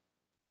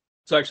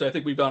 So actually, I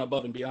think we've gone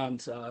above and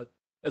beyond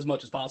as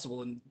much as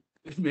possible and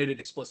made it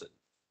explicit.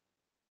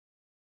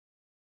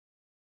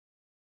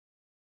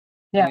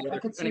 Yeah,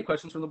 Any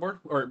questions from the board?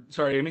 Or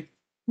sorry, Amy?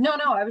 No,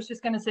 I was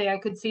just going to say I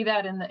could see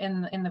that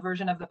in the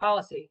version of the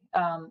policy,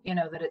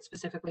 that it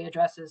specifically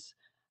addresses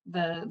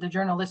the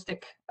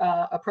journalistic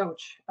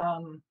approach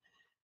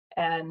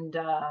and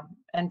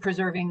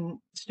preserving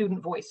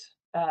student voice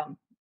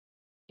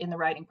in the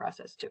writing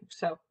process too.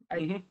 So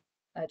I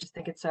just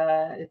think it's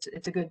a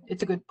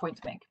good point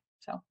to make.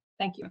 So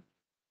thank you.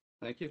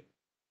 Thank you.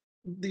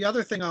 The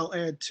other thing I'll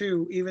add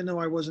too, even though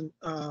I wasn't,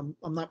 I'm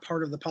not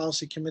part of the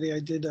policy committee, I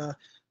did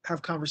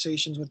have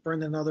conversations with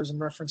Brendan and others in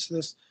reference to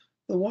this.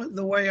 The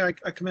way I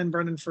commend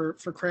Brendan for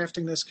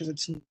crafting this, because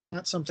it's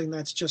not something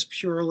that's just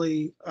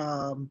purely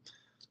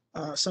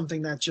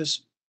something that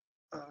just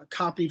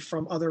copied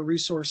from other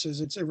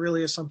resources. It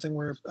really is something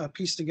where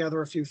pieced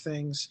together a few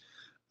things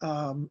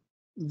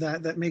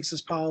that makes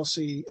this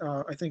policy,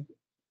 I think,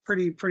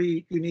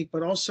 pretty unique,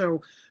 but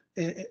also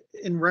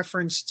in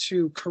reference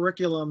to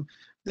curriculum,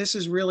 this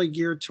is really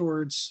geared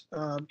towards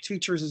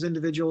teachers as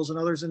individuals and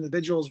others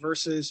individuals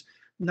versus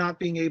not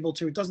being able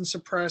to, it doesn't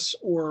suppress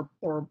or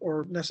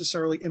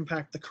necessarily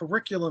impact the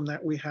curriculum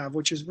that we have,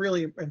 which is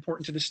really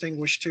important to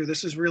distinguish too.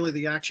 This is really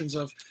the actions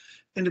of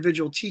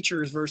individual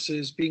teachers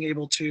versus being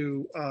able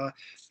to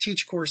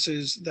teach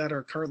courses that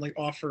are currently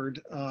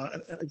offered.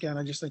 Again,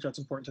 I just think that's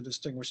important to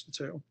distinguish the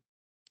two.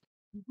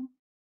 Mm-hmm.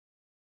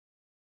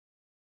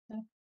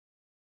 Yeah.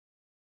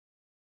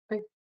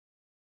 Great.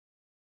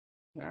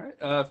 All right.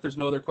 If there's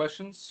no other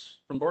questions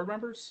from board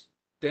members,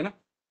 Dana?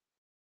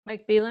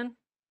 Mike Beelan,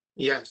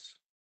 Yes.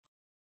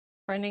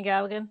 Brendan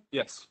Galligan,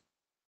 Yes.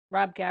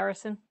 Rob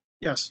Garrison,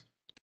 Yes.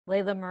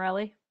 Layla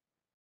Morelli,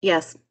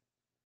 Yes.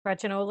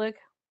 Gretchen Oleg,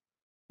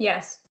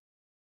 Yes.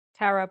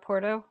 Tara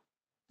Porto,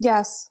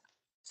 Yes.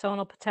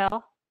 Sonal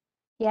Patel,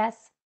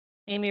 Yes.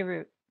 Amy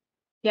Root.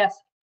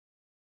 Yes.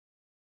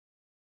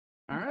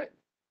 All right.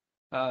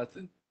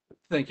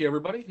 Thank you,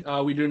 everybody.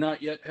 We do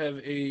not yet have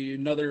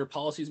another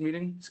policies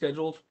meeting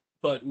scheduled,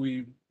 but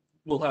we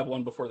will have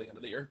one before the end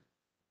of the year.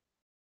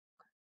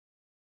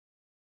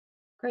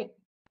 Great.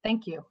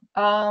 Thank you.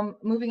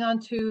 Moving on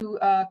to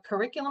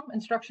curriculum,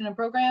 instruction and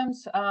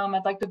programs.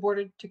 I'd like the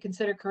board to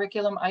consider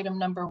curriculum item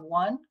number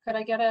 1. Could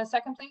I get a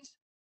second, please?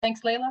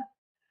 Thanks, Layla.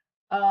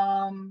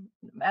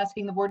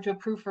 Asking the board to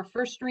approve for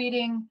first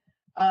reading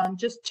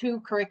Just two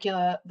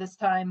curricula this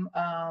time,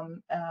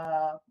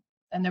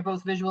 and they're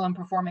both visual and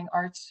performing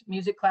arts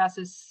music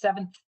classes,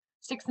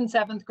 6th and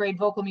 7th grade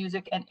vocal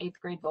music and 8th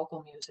grade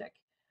vocal music.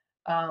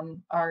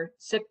 Our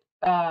SIP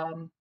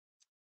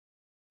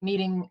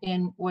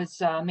meeting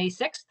was May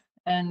 6th,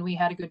 and we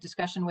had a good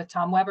discussion with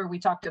Tom Weber. We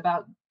talked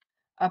about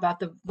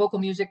the vocal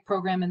music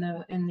program in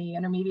the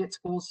intermediate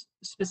schools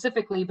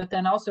specifically, but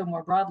then also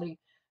more broadly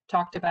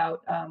talked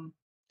about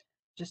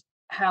just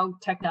how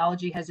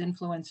technology has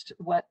influenced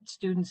what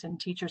students and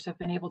teachers have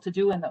been able to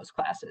do in those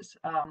classes.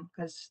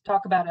 Because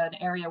talk about an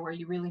area where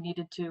you really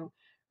needed to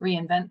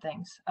reinvent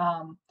things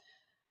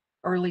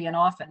early and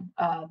often.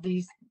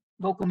 These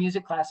vocal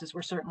music classes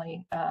were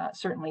certainly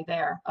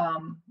there.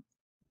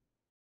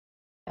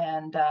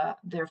 And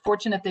they're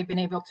fortunate they've been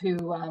able to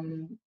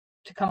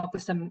come up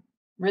with some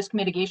risk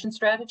mitigation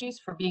strategies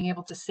for being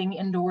able to sing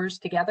indoors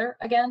together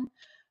again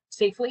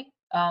safely.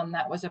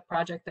 That was a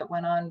project that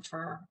went on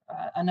for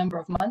a number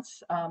of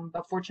months,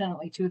 but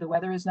fortunately too, the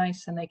weather is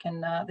nice and they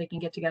can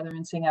get together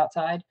and sing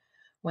outside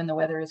when the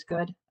weather is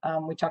good.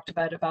 We talked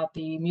about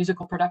the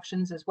musical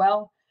productions as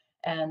well,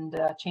 and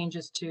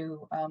changes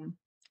to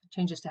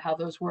how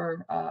those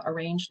were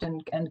arranged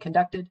and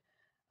conducted.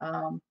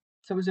 So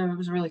it was a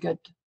really good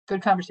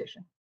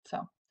conversation.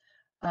 So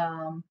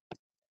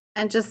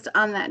And just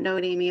on that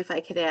note, Amy, if I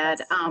could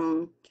add,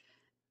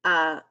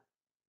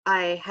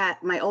 I had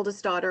my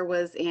oldest daughter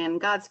was in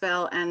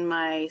Godspell, and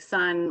my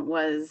son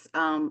was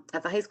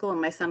at the high school, and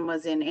my son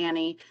was in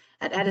Annie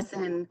at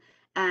Edison.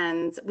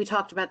 And we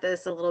talked about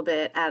this a little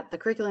bit at the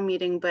curriculum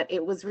meeting, but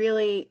it was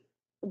really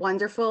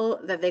wonderful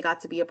that they got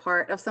to be a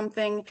part of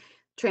something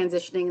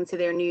transitioning into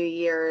their new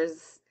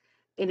years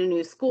in a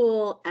new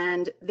school.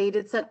 And they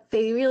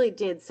really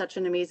did such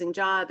an amazing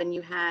job. And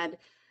you had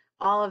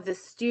all of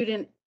this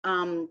student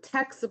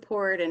tech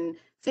support and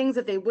things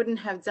that they wouldn't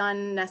have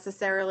done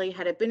necessarily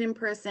had it been in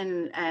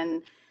person,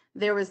 and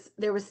there was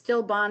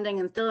still bonding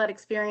and still that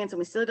experience, and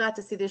we still got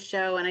to see this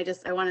show. And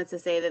I wanted to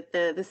say that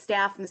the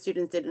staff and the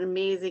students did an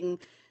amazing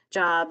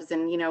jobs,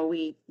 and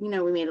we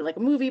made it like a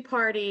movie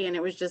party, and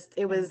it was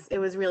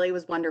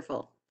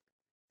wonderful.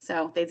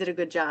 So they did a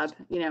good job,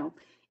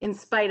 in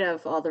spite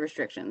of all the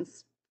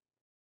restrictions.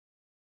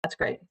 that's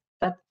great.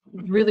 That's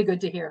really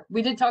good to hear.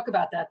 We did talk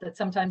about that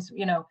sometimes,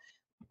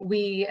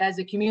 we as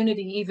a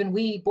community, even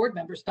we board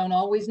members, don't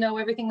always know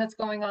everything that's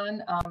going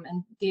on,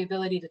 and the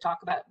ability to talk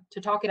it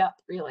up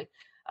really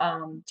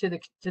to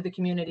the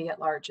community at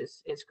large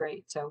is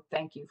great. So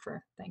thank you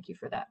for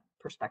that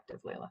perspective,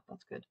 Leila.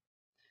 That's good.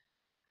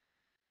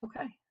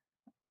 Okay.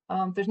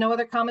 If there's no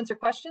other comments or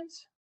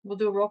questions, we'll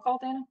do a roll call,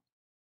 Dana.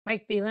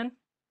 Mike Beelan,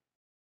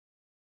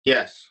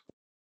 Yes.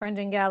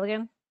 Brendan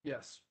Galligan,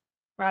 Yes.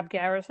 Rob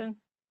Garrison,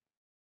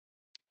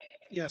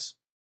 Yes.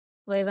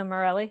 Leila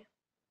Morelli,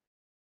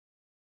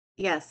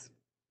 Yes.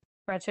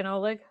 Gretchen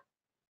Oleg,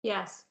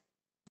 Yes.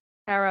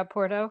 Ara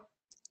Porto,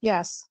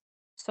 Yes.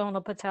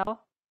 Sona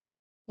Patel,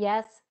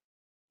 Yes.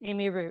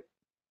 Amy Root.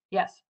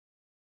 Yes.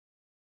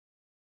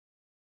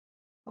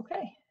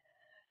 Okay.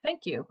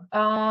 Thank you.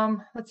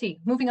 Let's see.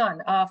 Moving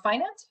on.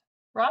 Finance.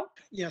 Rob?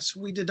 Yes,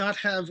 we did not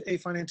have a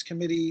finance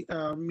committee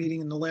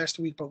meeting in the last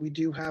week, but we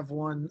do have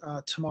one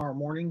tomorrow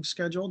morning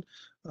scheduled.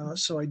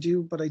 So I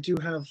do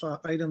have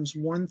items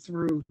 1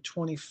 through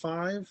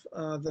 25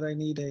 that I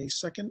need a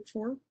second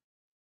for.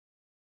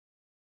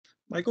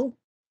 Michael?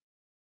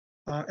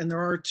 And there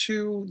are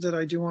 2 that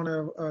I do want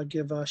to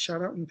give a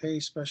shout out and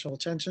pay special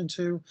attention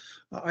to.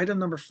 Item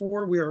number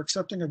 4, we are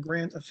accepting a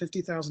grant of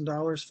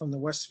 $50,000 from the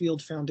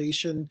Westfield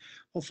Foundation.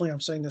 Hopefully I'm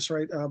saying this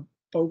right.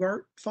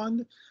 Bogart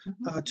Fund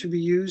to be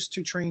used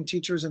to train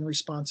teachers in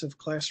responsive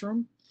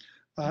classroom.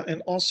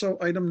 And also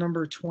item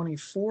number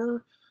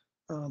 24,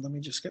 let me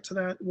just get to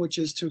that, which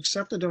is to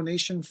accept a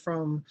donation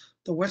from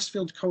the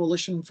Westfield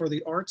Coalition for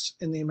the Arts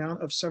in the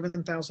amount of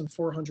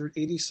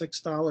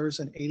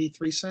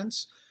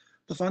 $7,486.83.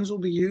 The funds will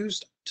be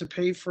used to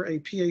pay for a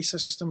PA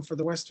system for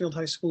the Westfield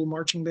High School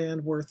marching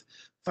band worth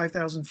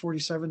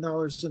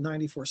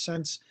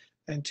 $5,047.94,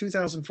 and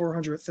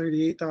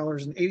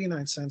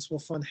 $2,438.89 will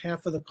fund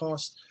half of the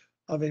cost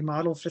of a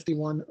Model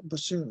 51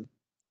 bassoon.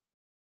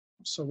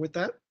 So with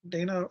that,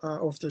 Dana,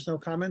 if there's no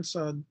comments,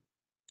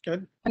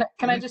 good.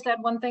 Can I just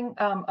add one thing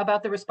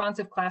about the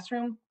responsive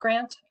classroom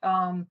grant?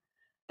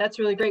 That's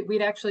really great.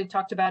 We'd actually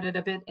talked about it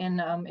a bit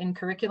in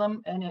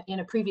curriculum, and in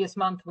a previous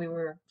month,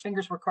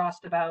 fingers were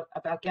crossed about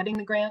getting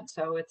the grant.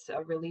 So it's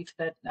a relief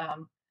that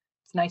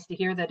it's nice to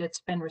hear that it's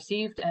been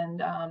received.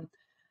 And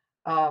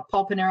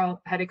Paul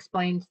Pinero had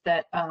explained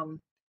that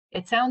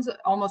it sounds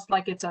almost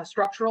like it's a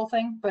structural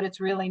thing, but it's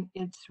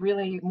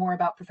really more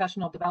about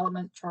professional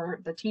development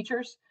for the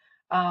teachers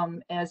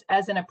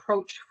as an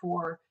approach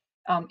for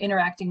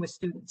interacting with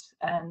students,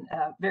 and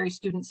very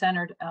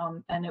student-centered,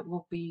 and it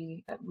will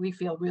be, we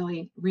feel,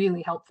 really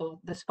helpful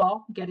this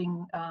fall,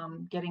 getting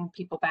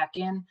people back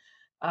in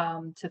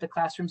to the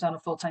classrooms on a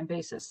full-time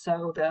basis.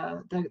 So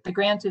the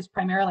grant is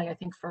primarily, I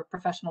think, for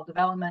professional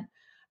development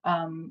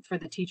for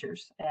the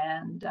teachers,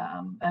 and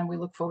we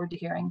look forward to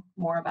hearing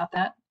more about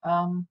that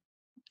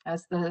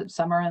as the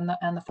summer and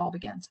the fall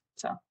begins.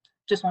 So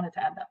just wanted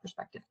to add that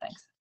perspective.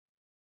 Thanks.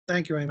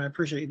 Thank you, Amy. I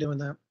appreciate you doing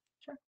that.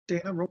 Sure.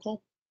 Dana, roll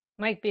call?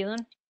 Mike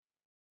Beelan,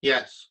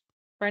 Yes.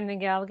 Brendan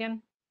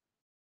Galligan,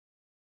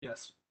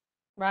 Yes.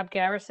 Rob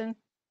Garrison,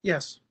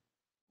 Yes.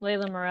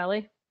 Leila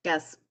Morelli,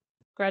 Yes.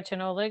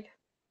 Gretchen Oleg,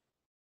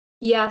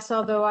 Yes,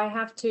 although I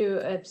have to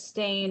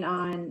abstain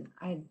on,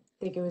 I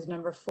think it was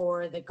number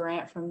 4, the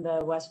grant from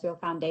the Westfield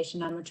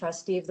Foundation. I'm a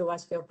trustee of the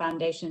Westfield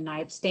Foundation, and I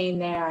abstain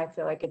there. I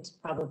feel like it's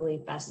probably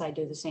best I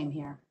do the same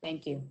here.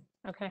 Thank you.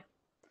 okay.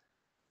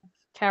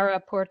 Tara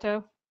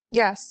Porto,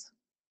 Yes.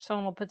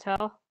 Sonal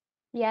Patel,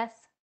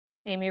 Yes.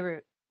 Amy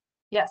Root.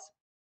 Yes.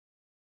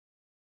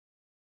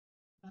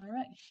 All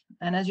right.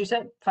 And as you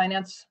said,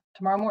 finance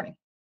tomorrow morning,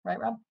 right,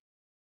 Rob?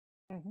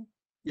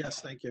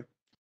 Yes, thank you.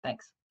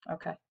 Thanks.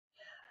 Okay.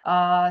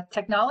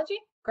 Technology,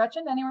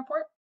 Gretchen, any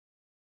report?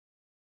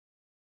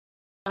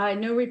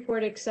 No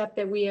report except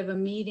that we have a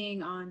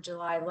meeting on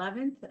July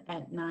 11th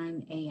at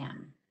 9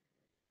 a.m.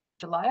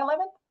 July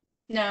 11th?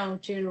 No,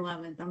 June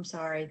 11th. I'm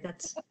sorry.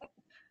 That's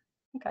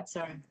Okay.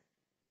 sorry.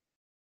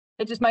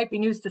 It just might be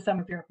news to some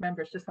of your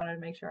members. Just wanted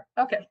to make sure.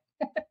 Okay.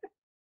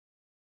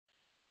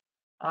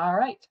 All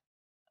right.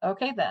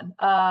 Okay, then.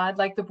 I'd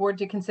like the board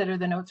to consider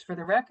the notes for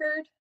the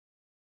record.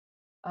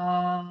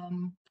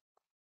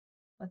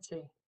 Let's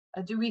see.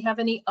 Do we have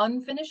any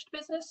unfinished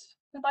business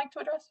we'd like to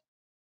address?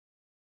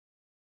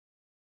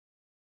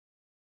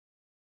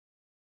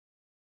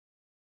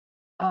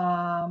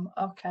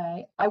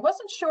 Okay. I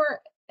wasn't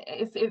sure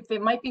if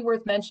it might be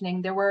worth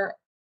mentioning. There were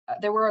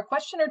a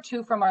question or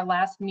two from our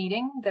last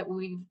meeting that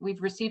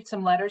we've received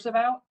some letters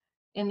about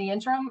in the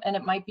interim, and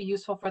it might be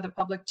useful for the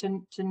public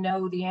to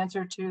know the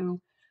answer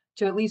to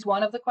at least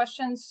one of the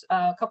questions.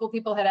 A couple of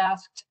people had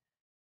asked,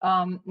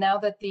 now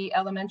that the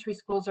elementary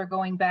schools are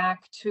going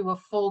back to a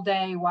full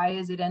day, why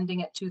is it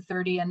ending at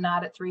 2:30 and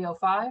not at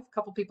 3:05? A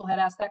couple people had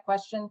asked that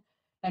question,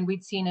 and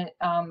we'd seen it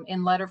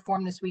in letter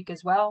form this week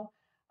as well.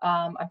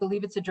 I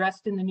believe it's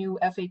addressed in the new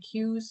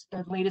FAQs,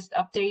 the latest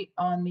update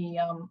on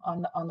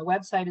the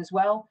website as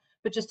well.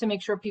 But just to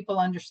make sure people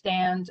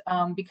understand,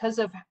 because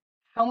of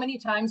how many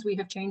times we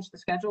have changed the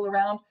schedule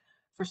around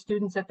for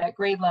students at that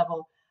grade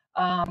level,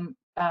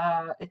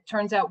 it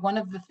turns out one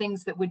of the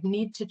things that would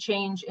need to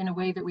change in a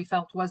way that we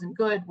felt wasn't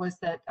good was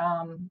that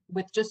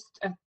with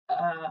just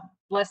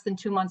less than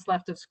 2 months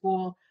left of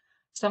school,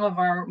 some of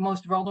our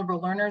most vulnerable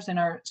learners in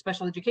our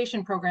special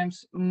education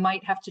programs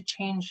might have to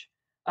change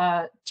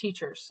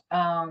teachers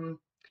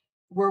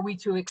were we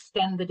to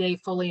extend the day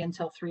fully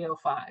until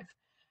 3:05.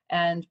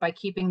 And by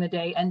keeping the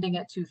day ending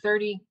at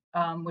 2:30,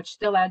 which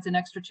still adds an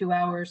extra 2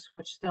 hours,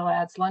 which still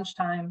adds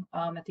lunchtime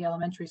at the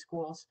elementary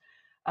schools,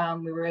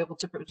 we were able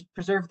to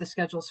preserve the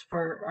schedules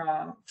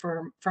for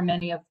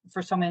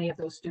so many of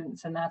those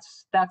students, and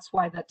that's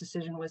why that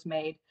decision was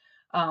made,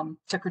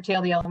 to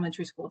curtail the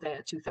elementary school day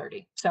at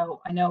 2:30.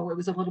 So I know it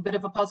was a little bit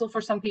of a puzzle for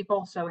some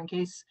people. So in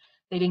case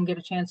they didn't get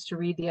a chance to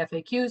read the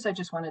FAQs, I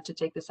just wanted to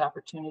take this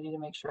opportunity to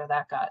make sure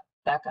that got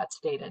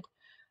stated.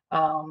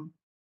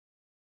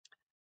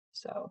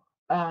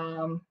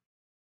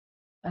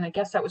 And I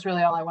guess that was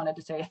really all I wanted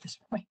to say at this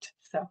point.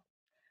 So.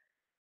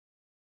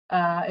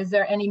 Is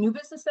there any new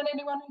business that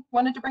anyone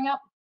wanted to bring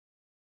up?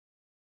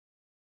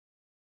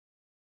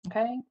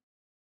 Okay.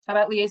 How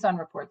about liaison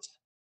reports?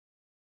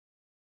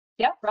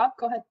 Yeah, Rob,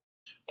 go ahead.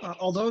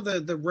 Although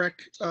the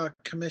rec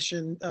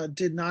commission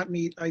did not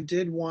meet, I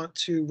did want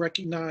to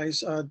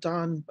recognize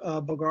Don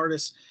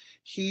Bogardus.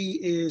 He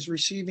is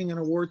receiving an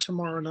award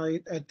tomorrow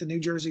night at the New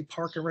Jersey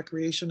Park and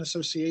Recreation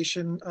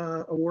Association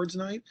Awards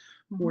Night,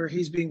 where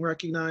he's being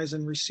recognized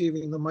and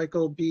receiving the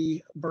Michael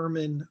B.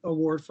 Berman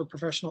Award for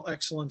Professional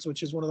Excellence,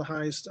 which is one of the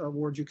highest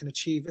awards you can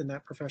achieve in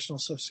that professional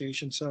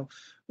association. So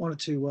wanted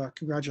to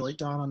congratulate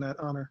Don on that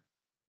honor.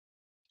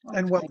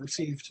 And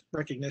well-received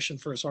recognition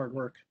for his hard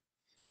work.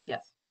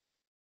 Yes,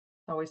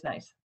 always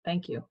nice.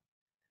 Thank you.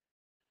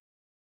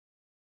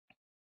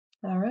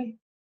 All right.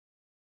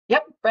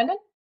 Yep, Brendan?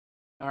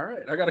 All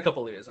right, I got a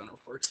couple liaison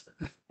reports.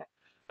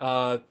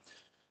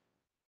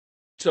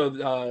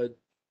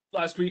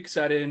 Last week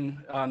sat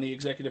in on the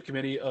executive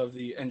committee of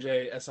the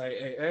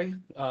NJSIAA.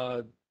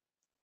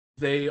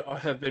 They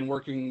have been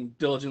working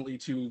diligently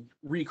to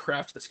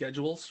recraft the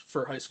schedules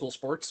for high school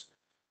sports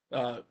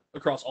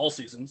across all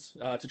seasons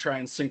to try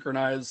and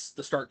synchronize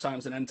the start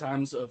times and end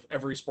times of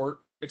every sport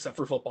except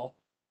for football.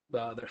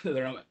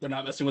 They're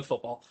not messing with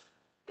football.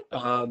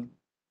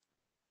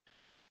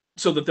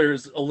 So that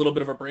there's a little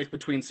bit of a break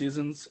between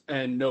seasons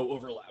and no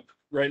overlap.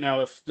 Right now,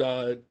 if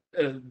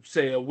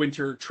say a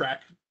winter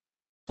track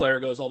player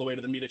goes all the way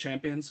to the Meet of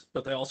Champions,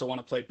 but they also want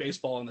to play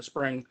baseball in the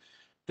spring,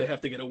 they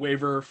have to get a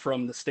waiver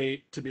from the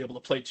state to be able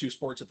to play 2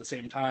 sports at the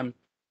same time.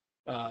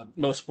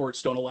 Most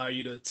sports don't allow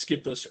you to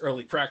skip those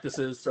early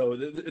practices, so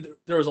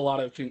there was a lot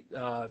of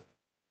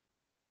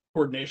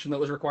coordination that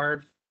was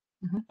required.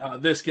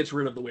 This gets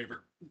rid of the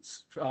waiver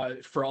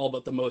for all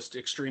but the most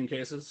extreme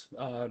cases.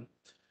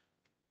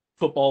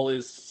 Football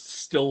is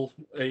still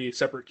a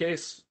separate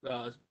case.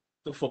 The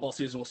football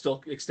season will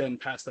still extend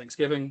past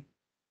Thanksgiving,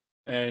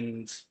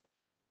 and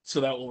So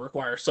that will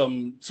require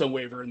some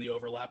waiver in the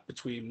overlap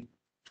between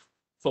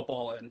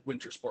football and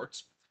winter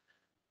sports.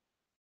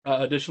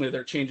 Additionally,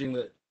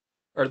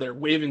 they're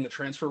waiving the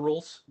transfer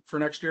rules for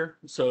next year.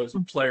 So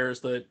players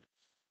that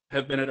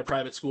have been at a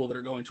private school that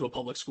are going to a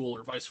public school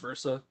or vice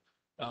versa,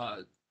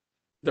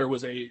 there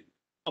was a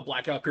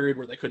blackout period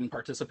where they couldn't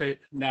participate.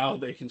 Now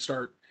they can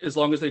start, as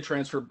long as they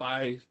transfer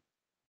by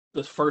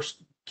the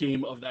first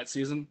game of that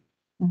season,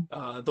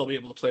 they'll be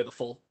able to play the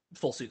full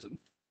season.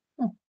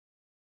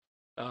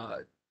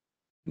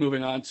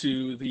 Moving on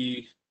to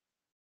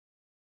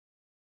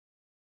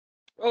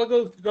I'll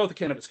go with the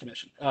Cannabis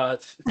Commission.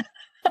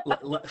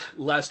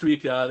 Last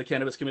week, the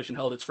Cannabis Commission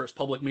held its first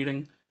public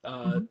meeting,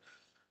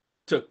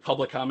 took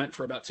public comment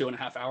for about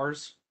 2.5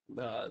 hours.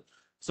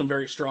 Some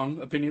very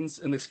strong opinions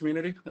in this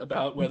community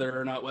about whether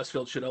or not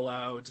Westfield should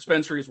allow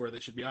dispensaries, where they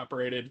should be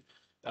operated,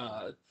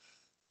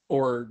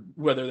 or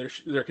whether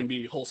there can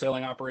be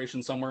wholesaling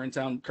operations somewhere in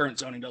town. Current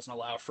zoning doesn't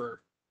allow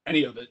for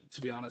any of it, to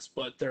be honest,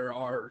 but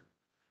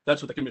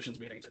that's what the commission's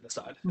meeting to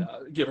decide.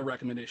 Give a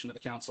recommendation to the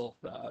council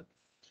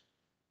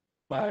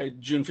by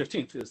June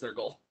 15th is their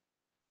goal.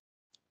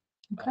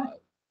 Okay.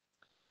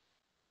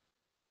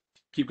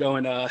 Keep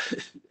going.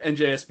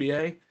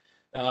 NJSBA,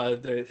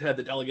 they had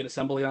the delegate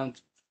assembly on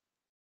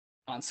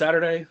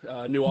Saturday.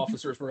 New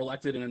officers were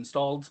elected and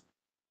installed.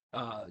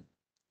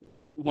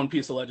 One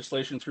piece of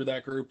legislation through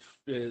that group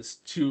is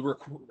to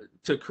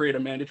create a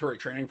mandatory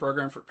training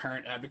program for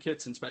parent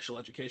advocates in special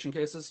education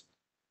cases.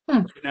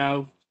 Right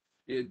now,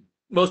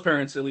 most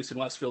parents, at least in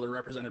Westfield, are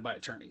represented by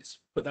attorneys,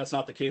 but that's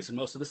not the case in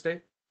most of the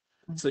state.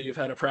 So you've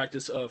had a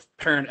practice of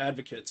parent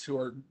advocates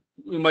who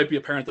might be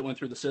a parent that went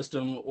through the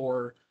system,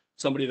 or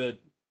somebody that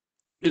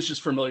is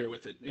just familiar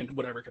with it in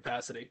whatever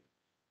capacity,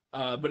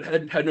 but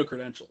had no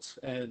credentials.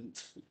 And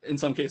in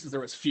some cases, there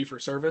was fee for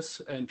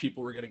service, and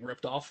people were getting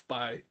ripped off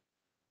by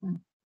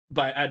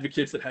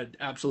advocates that had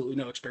absolutely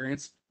no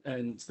experience,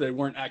 and they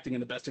weren't acting in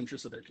the best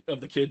interest of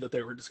the kid that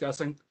they were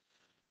discussing.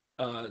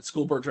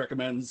 School board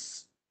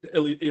recommends,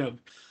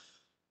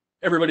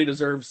 everybody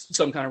deserves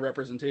some kind of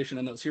representation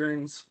in those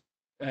hearings,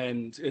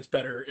 and it's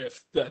better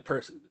if that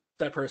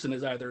person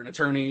is either an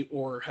attorney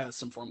or has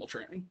some formal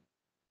training.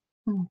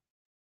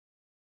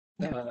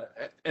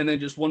 And then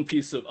just one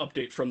piece of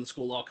update from the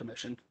School Law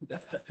Commission.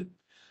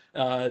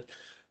 There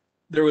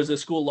was a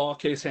school law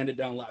case handed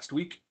down at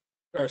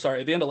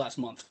the end of last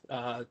month,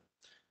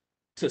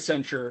 to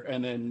censure,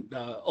 and then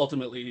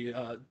ultimately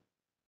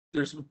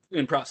there's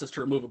in process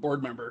to remove a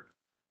board member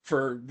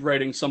for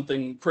writing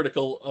something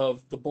critical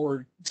of the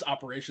board's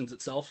operations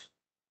itself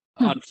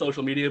on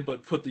social media,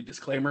 but put the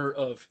disclaimer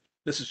of,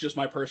 this is just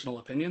my personal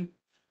opinion.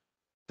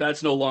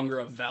 That's no longer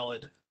a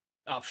valid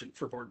option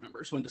for board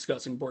members when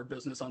discussing board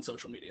business on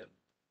social media.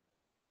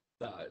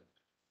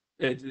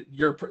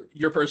 Your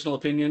personal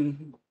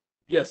opinion,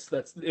 yes,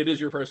 it is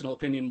your personal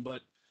opinion,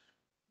 but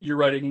you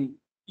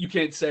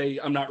can't say,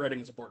 I'm not writing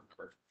as a board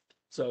member.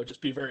 So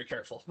just be very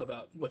careful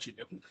about what you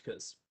do,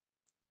 because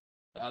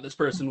this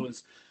person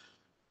was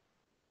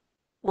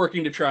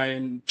working to try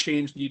and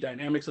change the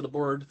dynamics of the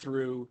board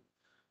through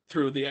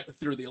the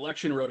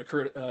election, wrote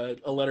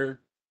a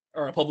letter,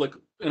 or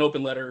an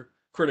open letter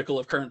critical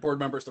of current board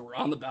members that were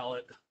on the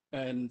ballot,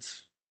 and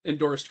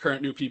endorsed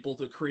current new people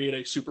to create a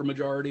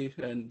supermajority.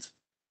 And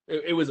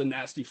it was a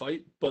nasty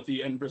fight, but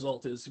the end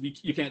result is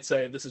you can't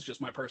say, this is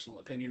just my personal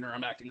opinion, or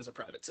I'm acting as a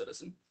private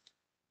citizen.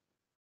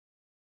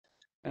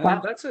 And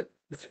wow. That's it.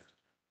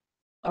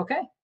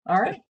 Okay. All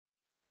right.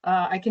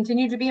 I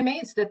continue to be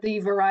amazed at the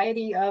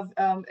variety of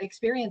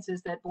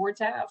experiences that boards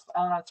have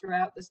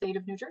throughout the state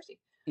of New Jersey.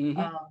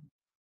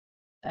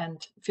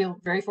 And feel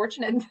very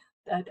fortunate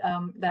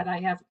that I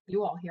have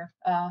you all here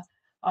on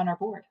our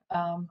board.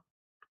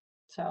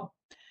 So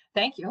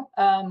thank you.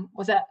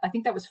 I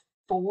think that was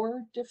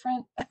 4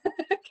 different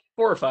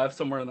 4 or 5,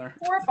 somewhere in there.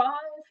 4 or 5.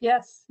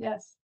 Yes.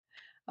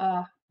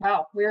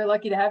 Wow, we're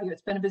lucky to have you.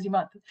 It's been a busy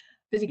month,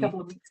 busy couple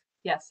of weeks.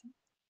 Yes.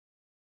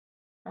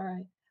 All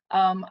right.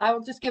 I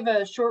will just give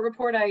a short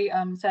report. I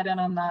sat in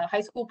on the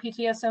high school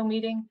PTSO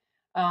meeting,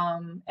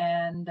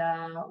 and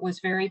was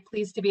very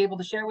pleased to be able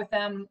to share with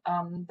them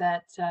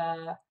that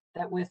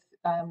with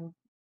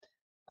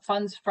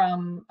funds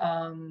from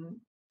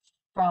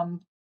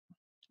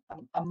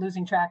I'm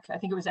losing track. I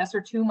think it was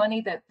ESSER 2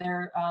 money that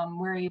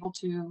we're able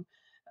to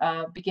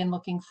begin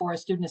looking for a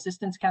student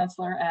assistance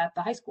counselor at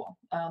the high school.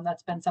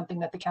 That's been something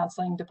that the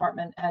counseling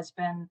department has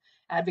been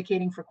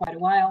advocating for quite a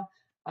while.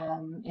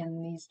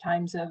 In these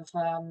times of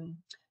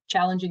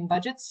challenging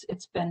budgets,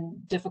 it's been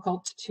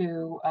difficult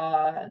to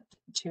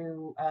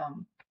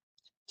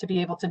be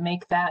able to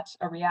make that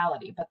a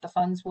reality, but the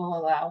funds will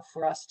allow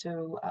for us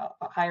to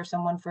hire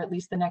someone for at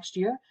least the next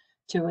year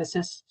to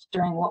assist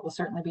during what will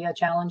certainly be a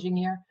challenging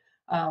year,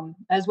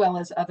 as well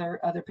as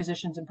other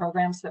positions and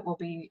programs that will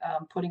be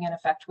putting in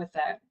effect with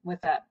that.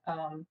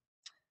 I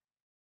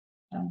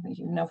don't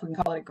even know if we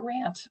can call it a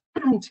grant,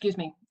 excuse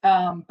me,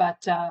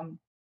 but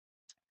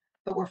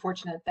we're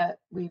fortunate that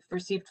we've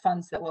received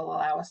funds that will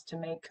allow us to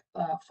make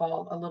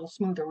fall a little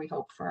smoother, we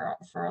hope, for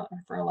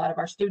a lot of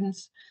our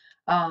students.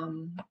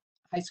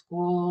 high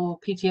school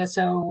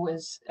PTSO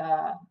is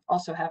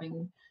also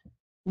having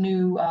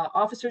new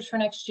officers for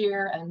next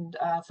year and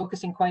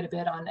focusing quite a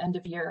bit on end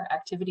of year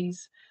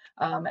activities,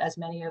 as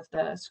many of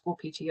the school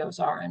PTOs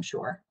are, I'm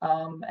sure.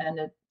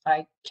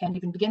 I can't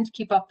even begin to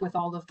keep up with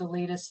all of the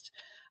latest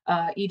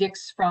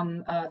edicts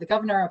from the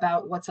governor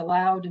about what's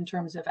allowed in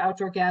terms of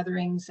outdoor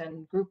gatherings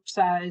and group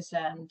size,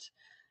 and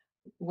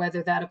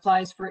whether that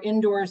applies for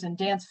indoors and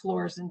dance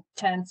floors and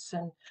tents.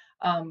 And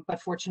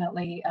but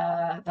fortunately,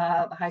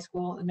 the high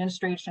school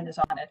administration is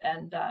on it,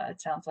 and it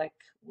sounds like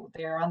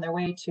they're on their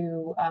way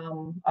to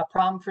a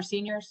prom for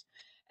seniors,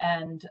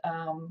 and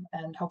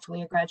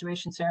hopefully a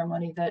graduation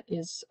ceremony that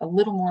is a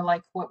little more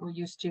like what we're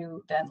used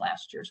to than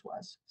last year's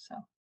was. So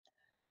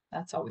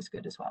that's always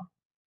good as well.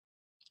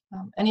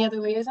 Any other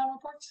liaison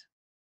reports?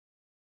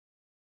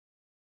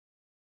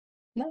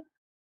 No.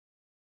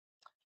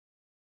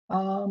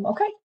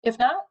 Okay, if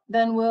not,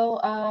 then we'll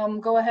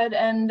go ahead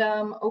and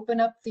open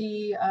up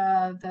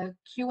the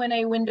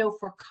Q&A window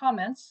for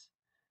comments.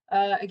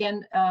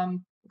 Again,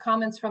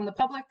 comments from the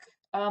public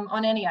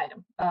on any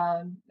item,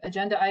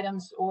 agenda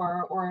items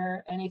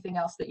or anything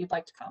else that you'd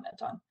like to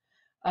comment on.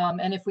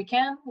 And if we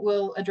can,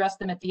 we'll address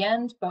them at the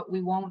end, but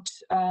we won't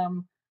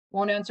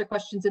answer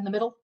questions in the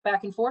middle,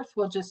 back and forth.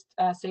 We'll just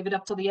save it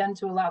up till the end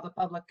to allow the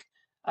public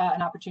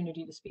an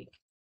opportunity to speak.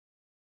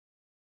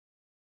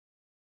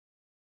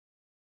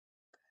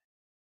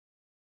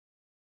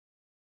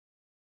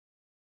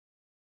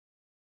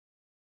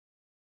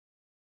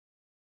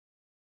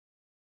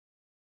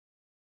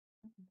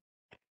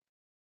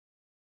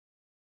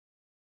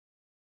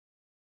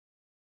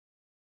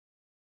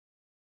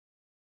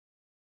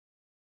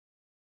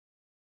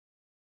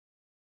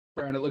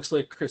 Brian, it looks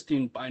like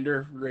Christine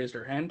Binder raised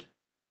her hand.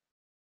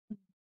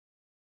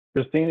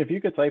 Christine, if you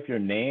could type your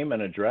name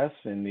and address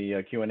in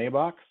the Q&A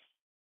box,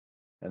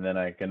 and then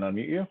I can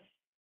unmute you.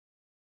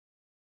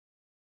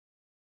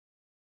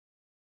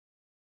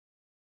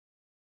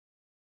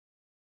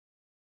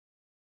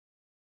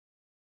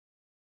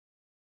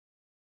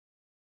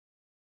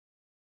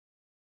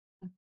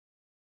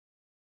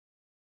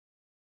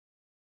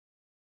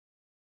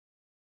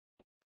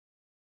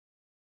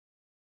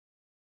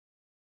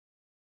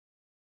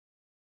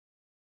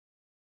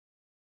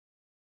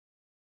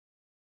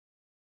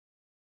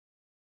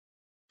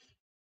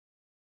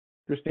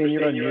 Christine,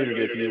 you're unmuted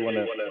if you want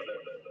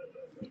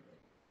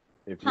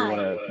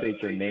to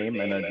state your name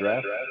and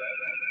address.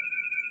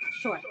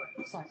 Sure.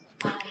 Sorry.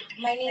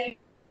 My name.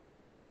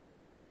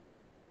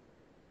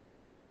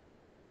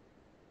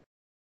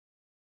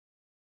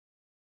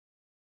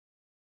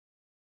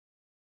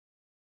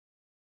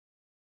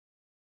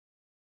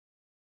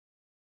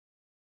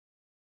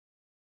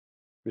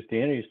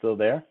 Christine, are you still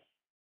there?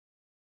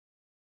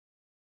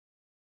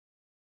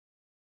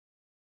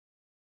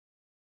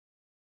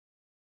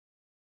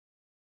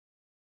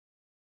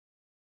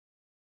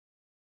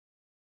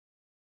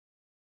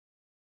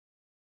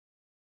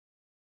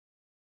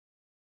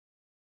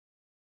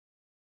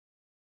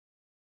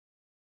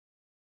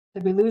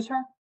 Did we lose her?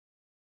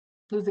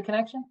 Lose the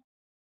connection?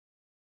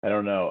 I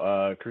don't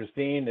know.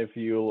 Christine, if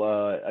you'll,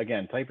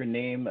 again, type your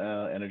name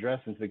and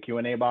address into the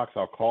Q&A box,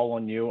 I'll call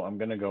on you. I'm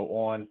going to go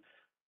on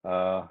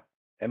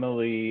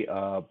Emily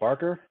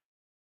Barker.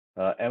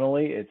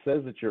 Emily, it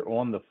says that you're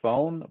on the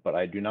phone, but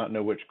I do not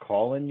know which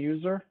call-in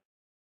user.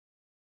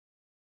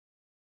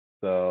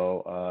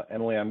 So,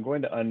 Emily, I'm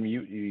going to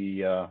unmute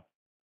you.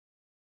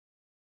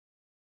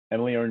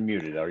 Emily, you're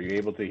unmuted. Are you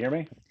able to hear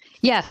me?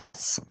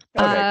 Yes.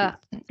 Okay.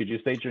 Could you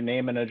state your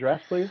name and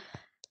address, please?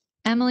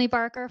 Emily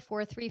Barker,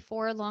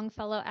 434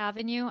 Longfellow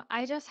Avenue.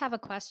 I just have a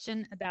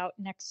question about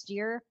next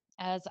year.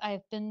 As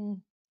I've been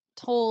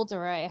told,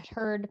 or I had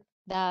heard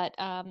that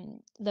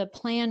the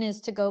plan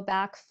is to go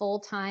back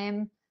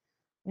full-time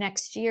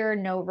next year,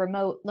 no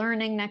remote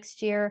learning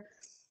next year.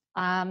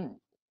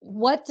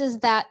 What does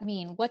that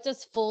mean? What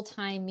does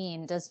full-time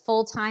mean? Does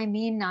full-time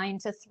mean 9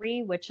 to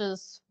 3, which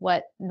is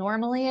what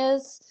normally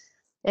is?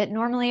 It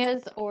normally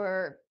is,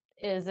 or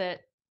is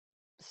it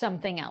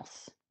something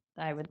else?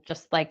 I would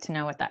just like to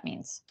know what that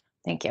means.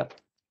 Thank you.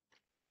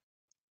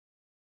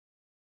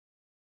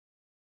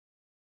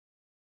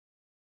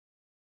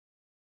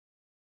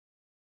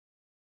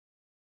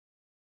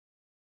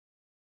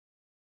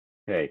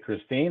 Okay,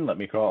 Christine, let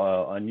me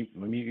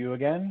unmute you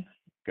again.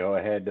 Go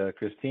ahead,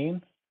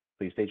 Christine.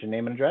 Please state your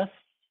name and address.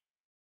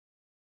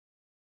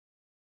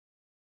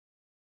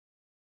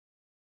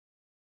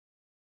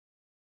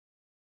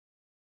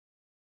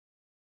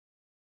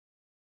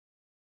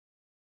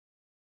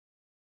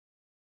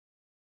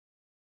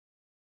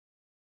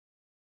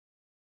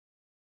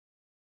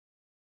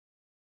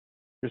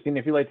 Christine,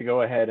 if you'd like to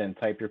go ahead and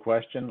type your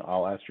question,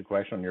 I'll ask your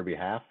question on your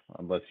behalf,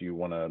 unless you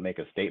want to make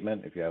a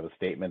statement. If you have a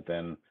statement,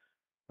 then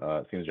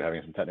it seems you're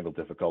having some technical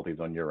difficulties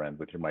on your end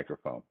with your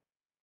microphone.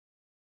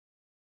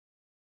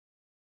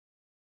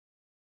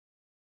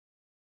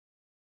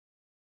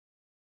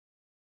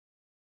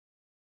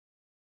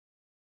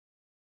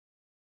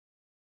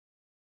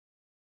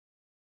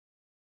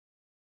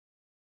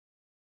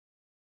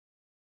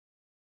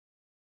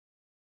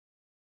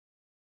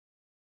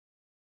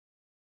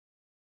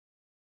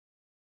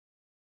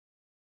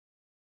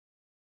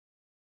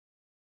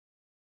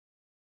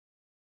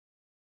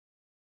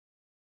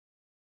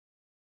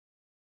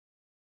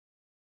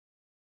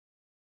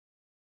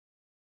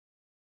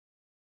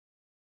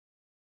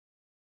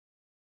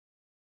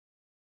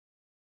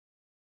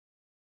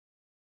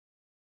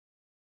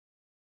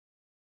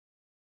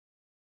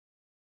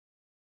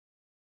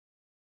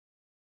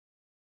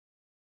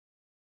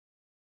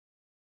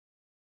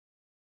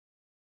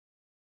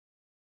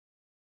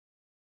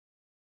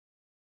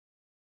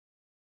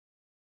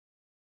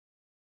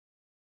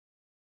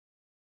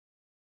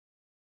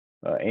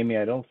 Amy,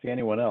 I don't see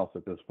anyone else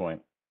at this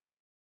point.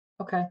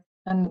 Okay,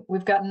 and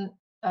we've gotten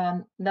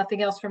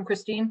nothing else from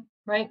Christine,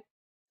 right?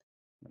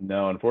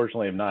 No,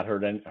 unfortunately, I've not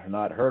heard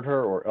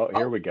her. Or oh,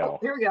 here we go.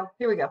 Here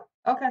we go.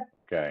 Okay.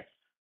 Okay.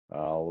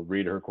 I'll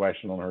read her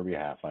question on her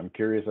behalf. I'm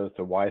curious as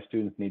to why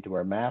students need to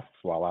wear masks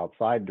while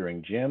outside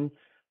during gym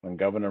when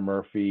Governor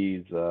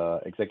Murphy's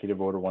Executive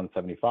Order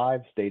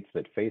 175 states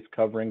that face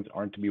coverings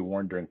aren't to be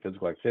worn during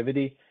physical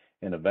activity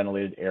in a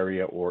ventilated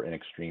area or in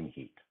extreme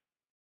heat.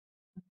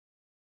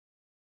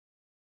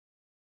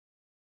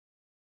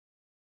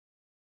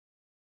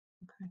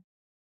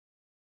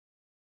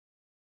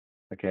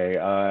 Okay,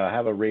 I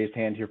have a raised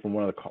hand here from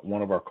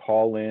one of our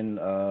call-in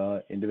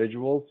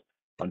individuals.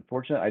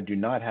 Unfortunately, I do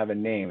not have a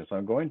name, so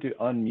I'm going to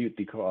unmute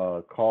the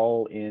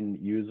call-in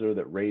user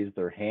that raised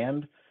their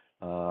hand.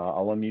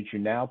 I'll unmute you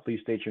now. Please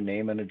state your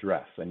name and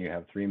address, and you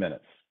have 3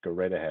 minutes. Go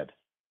right ahead.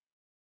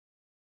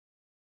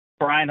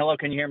 Brian, hello,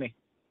 can you hear me?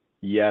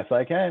 Yes,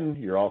 I can.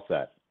 You're all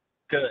set.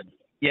 Good.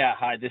 Yeah,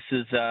 hi, this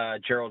is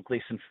Gerald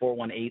Gleason,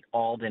 418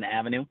 Alden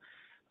Avenue.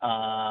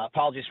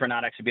 Apologies for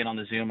not actually being on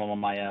the Zoom. I'm on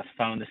my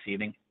phone this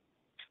evening.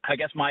 I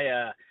guess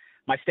my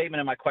statement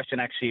and my question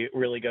actually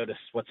really go to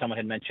what someone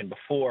had mentioned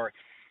before,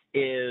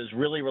 is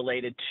really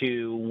related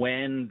to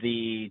when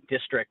the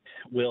district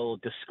will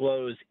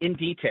disclose in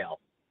detail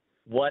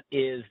what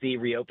is the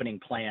reopening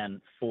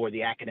plan for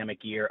the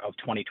academic year of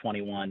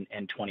 2021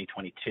 and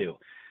 2022.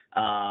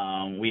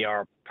 We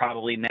are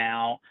probably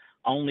now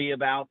only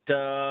about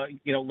a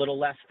little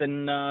less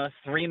than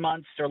 3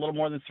 months or a little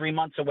more than 3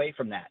 months away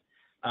from that.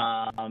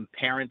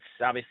 Parents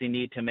obviously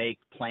need to make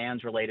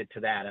plans related to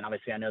that. And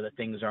obviously I know that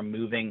things are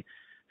moving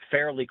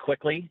fairly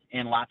quickly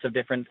and lots of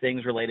different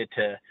things related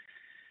to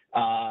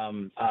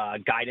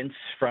guidance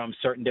from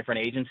certain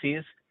different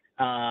agencies.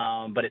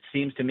 But it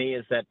seems to me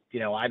is that,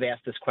 I've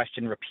asked this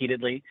question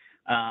repeatedly,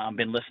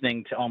 been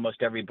listening to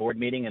almost every board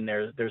meeting, and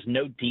there's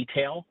no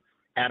detail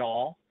at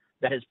all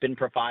that has been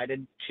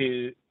provided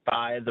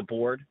by the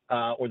board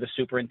or the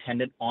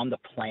superintendent on the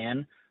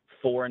plan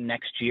for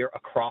next year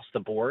across the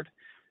board.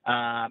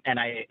 And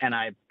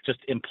I just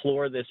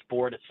implore this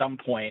board at some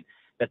point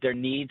that there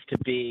needs to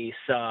be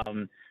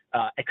some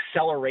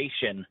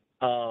acceleration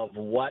of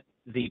what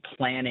the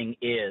planning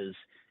is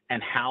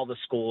and how the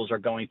schools are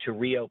going to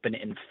reopen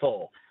in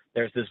full.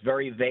 There's this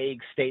very vague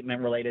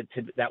statement related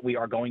to that we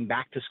are going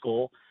back to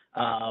school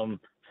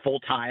full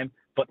time,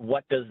 but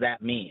what does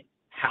that mean?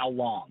 How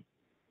long?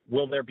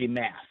 Will there be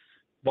masks?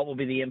 What will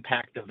be the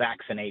impact of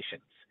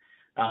vaccinations?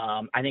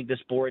 I think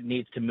this board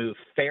needs to move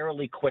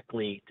fairly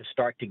quickly to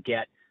start to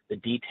get the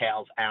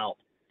details out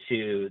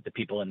to the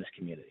people in this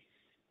community.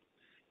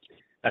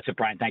 That's it,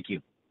 Brian. Thank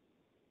you.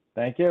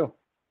 Thank you.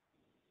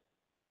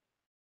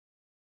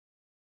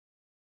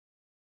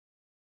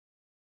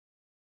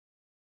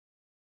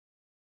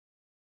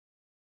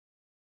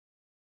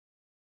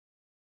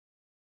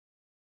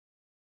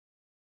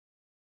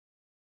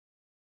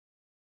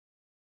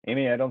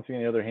 Amy, I don't see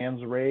any other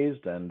hands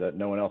raised, and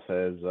no one else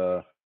has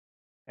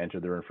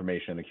entered their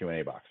information in the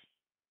Q&A box.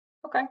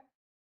 Okay.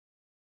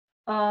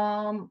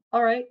 All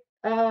right.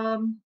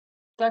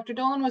 Dr.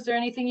 Dolan, was there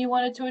anything you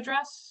wanted to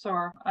address,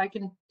 or I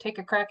can take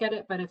a crack at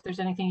it, but if there's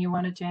anything you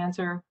wanted to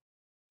answer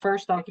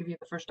first, I'll give you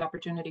the first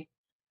opportunity.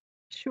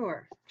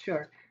 Sure.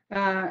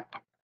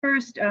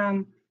 First,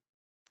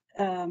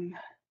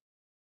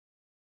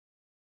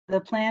 the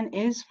plan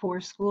is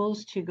for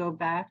schools to go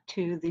back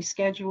to the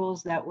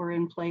schedules that were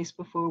in place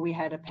before we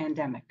had a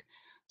pandemic.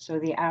 So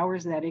the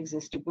hours that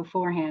existed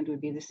beforehand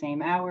would be the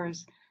same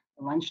hours.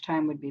 The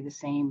lunchtime would be the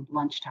same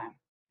lunchtime,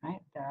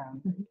 right?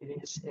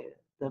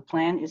 The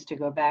plan is to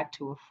go back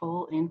to a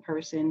full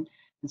in-person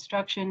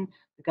instruction.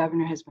 The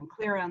governor has been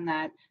clear on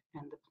that,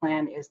 and the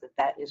plan is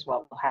that is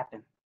what will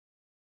happen.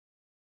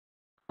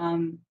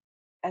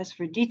 As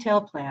for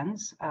detailed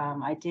plans,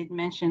 I did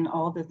mention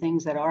all the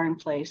things that are in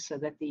place so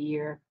that the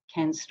year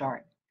can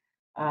start.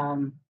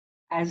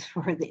 As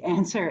for the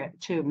answer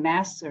to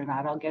masks or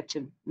not, I'll get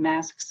to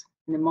masks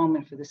in a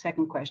moment for the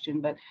second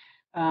question, but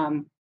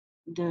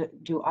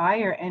do I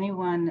or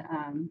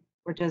anyone,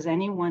 or does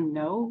anyone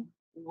know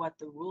what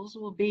the rules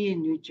will be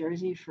in New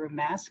Jersey for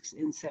masks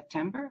in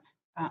September?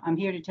 I'm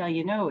here to tell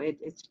you, no,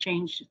 it's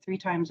changed 3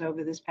 times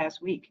over this past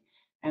week.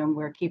 And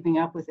we're keeping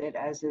up with it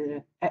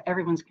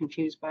everyone's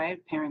confused by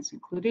it, parents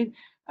included,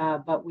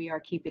 but we are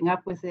keeping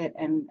up with it,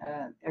 and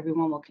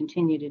everyone will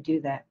continue to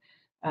do that.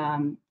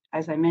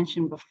 As I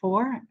mentioned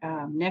before,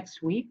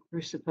 next week,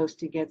 we're supposed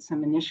to get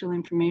some initial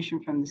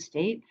information from the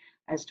state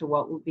as to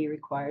what will be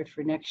required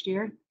for next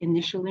year.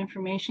 Initial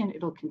information,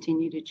 it'll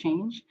continue to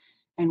change,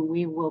 and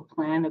we will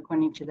plan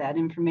according to that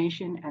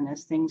information. And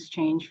as things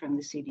change from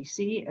the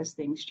CDC, as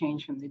things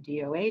change from the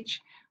DOH,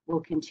 we'll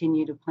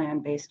continue to plan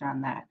based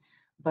on that.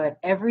 But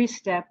every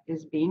step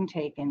is being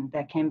taken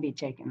that can be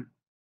taken.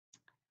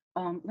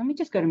 Let me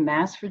just go to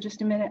masks for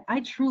just a minute.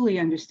 I truly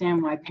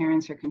understand why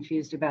parents are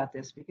confused about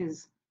this,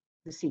 because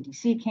the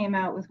CDC came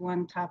out with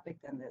one topic,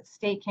 then the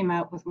state came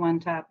out with one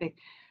topic.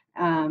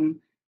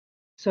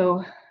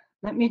 So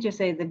let me just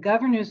say the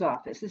governor's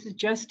office, this is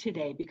just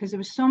today because there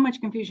was so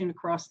much confusion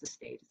across the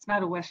state. It's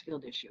not a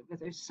Westfield issue, but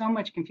there's so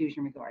much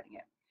confusion regarding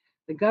it.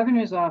 The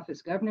governor's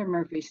office, Governor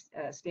Murphy,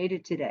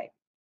 stated today,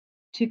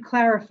 to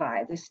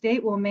clarify, the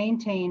state will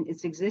maintain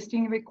its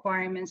existing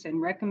requirements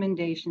and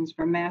recommendations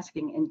for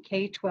masking in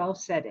K-12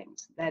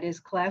 settings, that is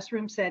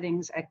classroom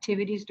settings,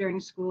 activities during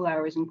school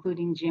hours,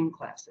 including gym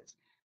classes.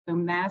 So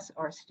masks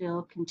are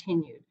still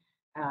continued.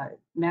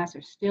 Masks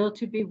are still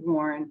to be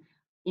worn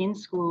in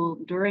school,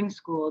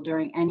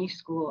 during any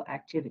school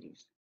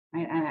activities.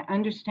 Right? And I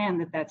understand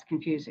that that's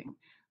confusing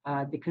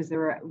because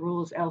there are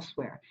rules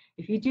elsewhere.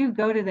 If you do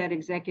go to that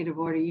executive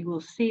order, you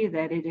will see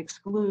that it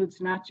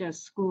excludes not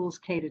just schools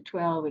K to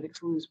 12, it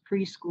excludes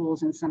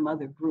preschools and some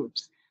other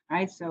groups.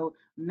 Right? So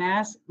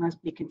masks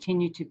must be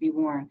continued to be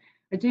worn.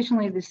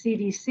 Additionally, the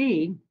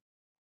CDC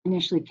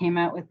initially came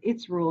out with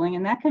its ruling,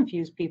 and that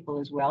confused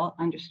people as well,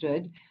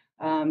 understood.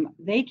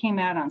 They came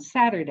out on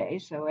Saturday,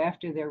 so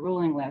after their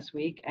ruling last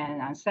week,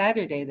 and on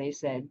Saturday they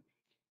said,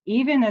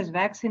 even as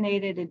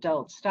vaccinated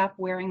adults stop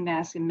wearing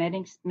masks in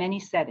many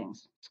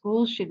settings,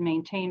 schools should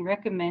maintain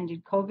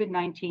recommended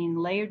COVID-19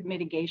 layered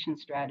mitigation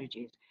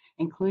strategies,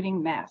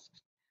 including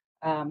masks,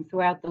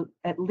 throughout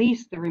at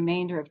least the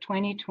remainder of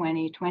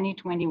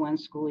 2020-2021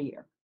 school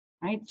year.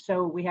 Right?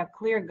 So we have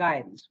clear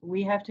guidance.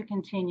 We have to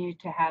continue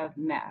to have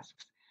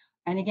masks.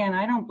 And again,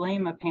 I don't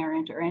blame a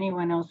parent or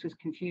anyone else who's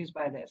confused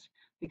by this,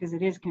 because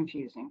it is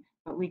confusing,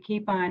 but we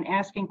keep on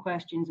asking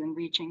questions and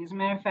reaching. As a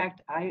matter of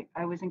fact, I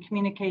was in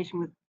communication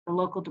with the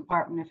local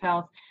Department of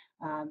Health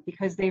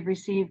because they've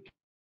received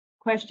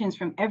questions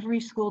from every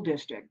school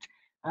district.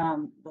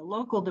 The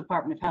local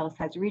Department of Health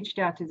has reached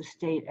out to the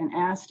state and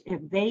asked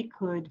if they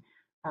could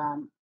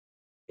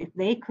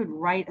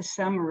write a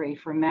summary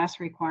for mask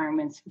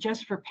requirements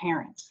just for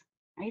parents,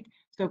 right?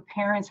 So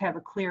parents have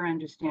a clear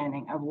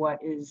understanding of what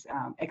is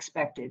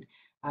expected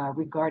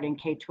regarding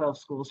K-12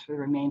 schools for the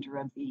remainder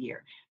of the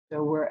year.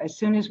 So as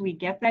soon as we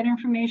get that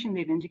information,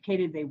 they've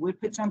indicated they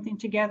would put something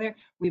together,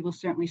 we will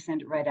certainly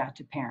send it right out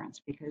to parents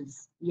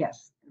because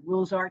yes,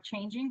 rules are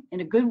changing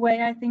in a good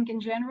way, I think,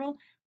 in general,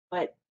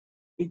 but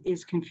it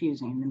is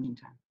confusing in the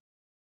meantime.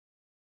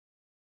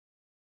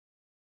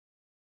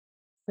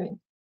 Great.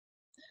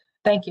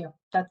 Thank you.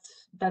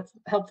 That's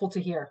helpful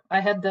to hear. I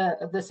had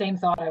the same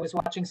thought. I was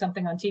watching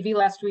something on TV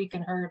last week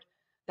and heard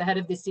the head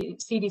of the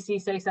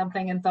CDC say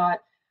something and thought,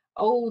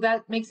 oh,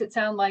 that makes it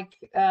sound like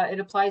it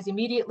applies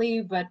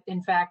immediately, but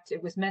in fact,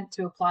 it was meant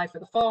to apply for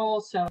the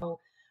fall. So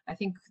I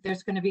think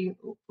there's going to be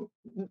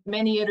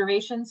many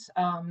iterations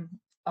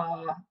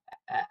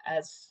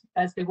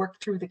as they work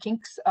through the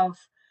kinks of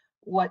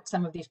what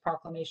some of these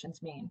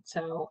proclamations mean.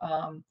 So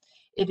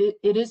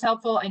it is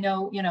helpful. I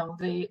know,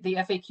 the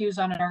FAQs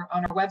on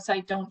our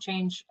website don't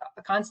change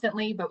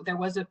constantly, but there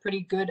was a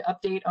pretty good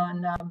update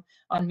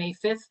on May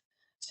 5th.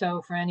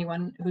 So for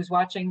anyone who's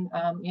watching,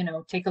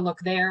 take a look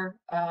there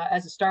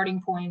as a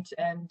starting point,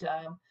 and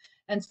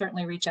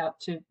certainly reach out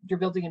to your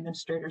building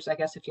administrators, I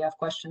guess, if you have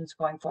questions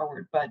going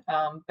forward. But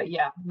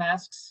yeah,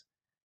 masks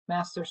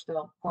are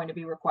still going to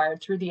be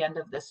required through the end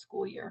of this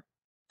school year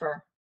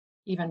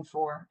even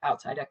for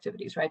outside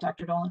activities, right,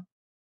 Dr. Dolan?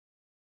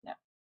 Yeah.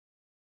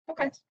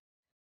 Okay.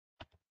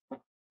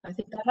 I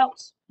think that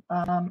helps.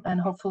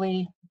 And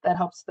hopefully that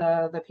helps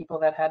the people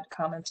that had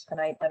comments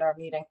tonight at our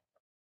meeting.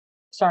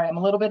 Sorry, I'm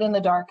a little bit in the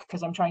dark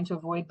because I'm trying to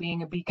avoid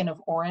being a beacon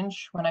of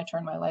orange when I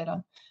turn my light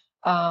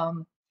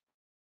on.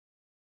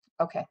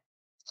 Okay.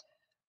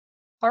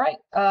 All right.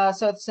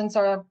 So since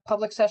our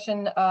public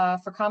session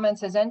for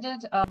comments has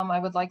ended, I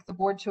would like the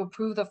board to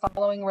approve the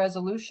following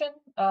resolution.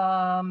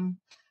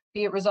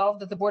 Be it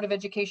resolved that the Board of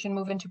Education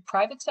move into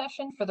private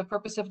session for the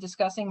purpose of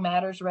discussing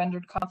matters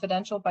rendered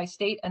confidential by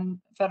state and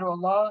federal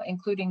law,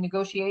 including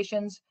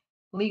negotiations,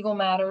 legal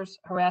matters,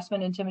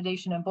 harassment,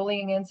 intimidation, and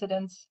bullying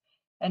incidents.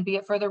 And be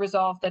it further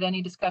resolved that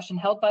any discussion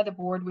held by the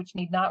board which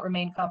need not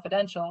remain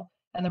confidential,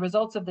 and the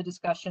results of the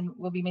discussion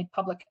will be made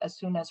public as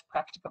soon as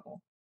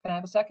practicable. Can I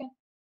have a second?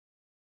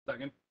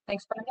 Second.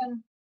 Thanks,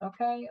 Brendan.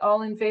 Okay,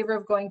 all in favor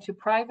of going to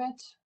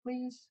private,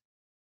 please?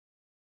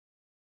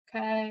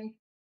 Okay.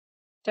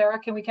 Tara,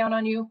 can we count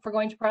on you for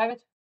going to private?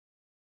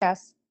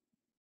 Yes.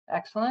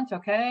 Excellent.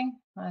 Okay,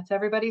 that's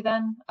everybody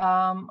then.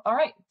 All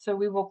right, so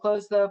we will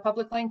close the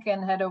public link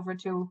and head over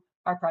to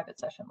our private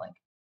session link.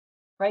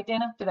 Right,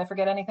 Dana? Did I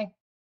forget anything?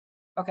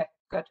 Okay,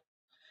 good.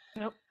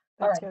 Nope.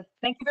 All right. Good.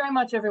 Thank you very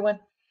much, everyone.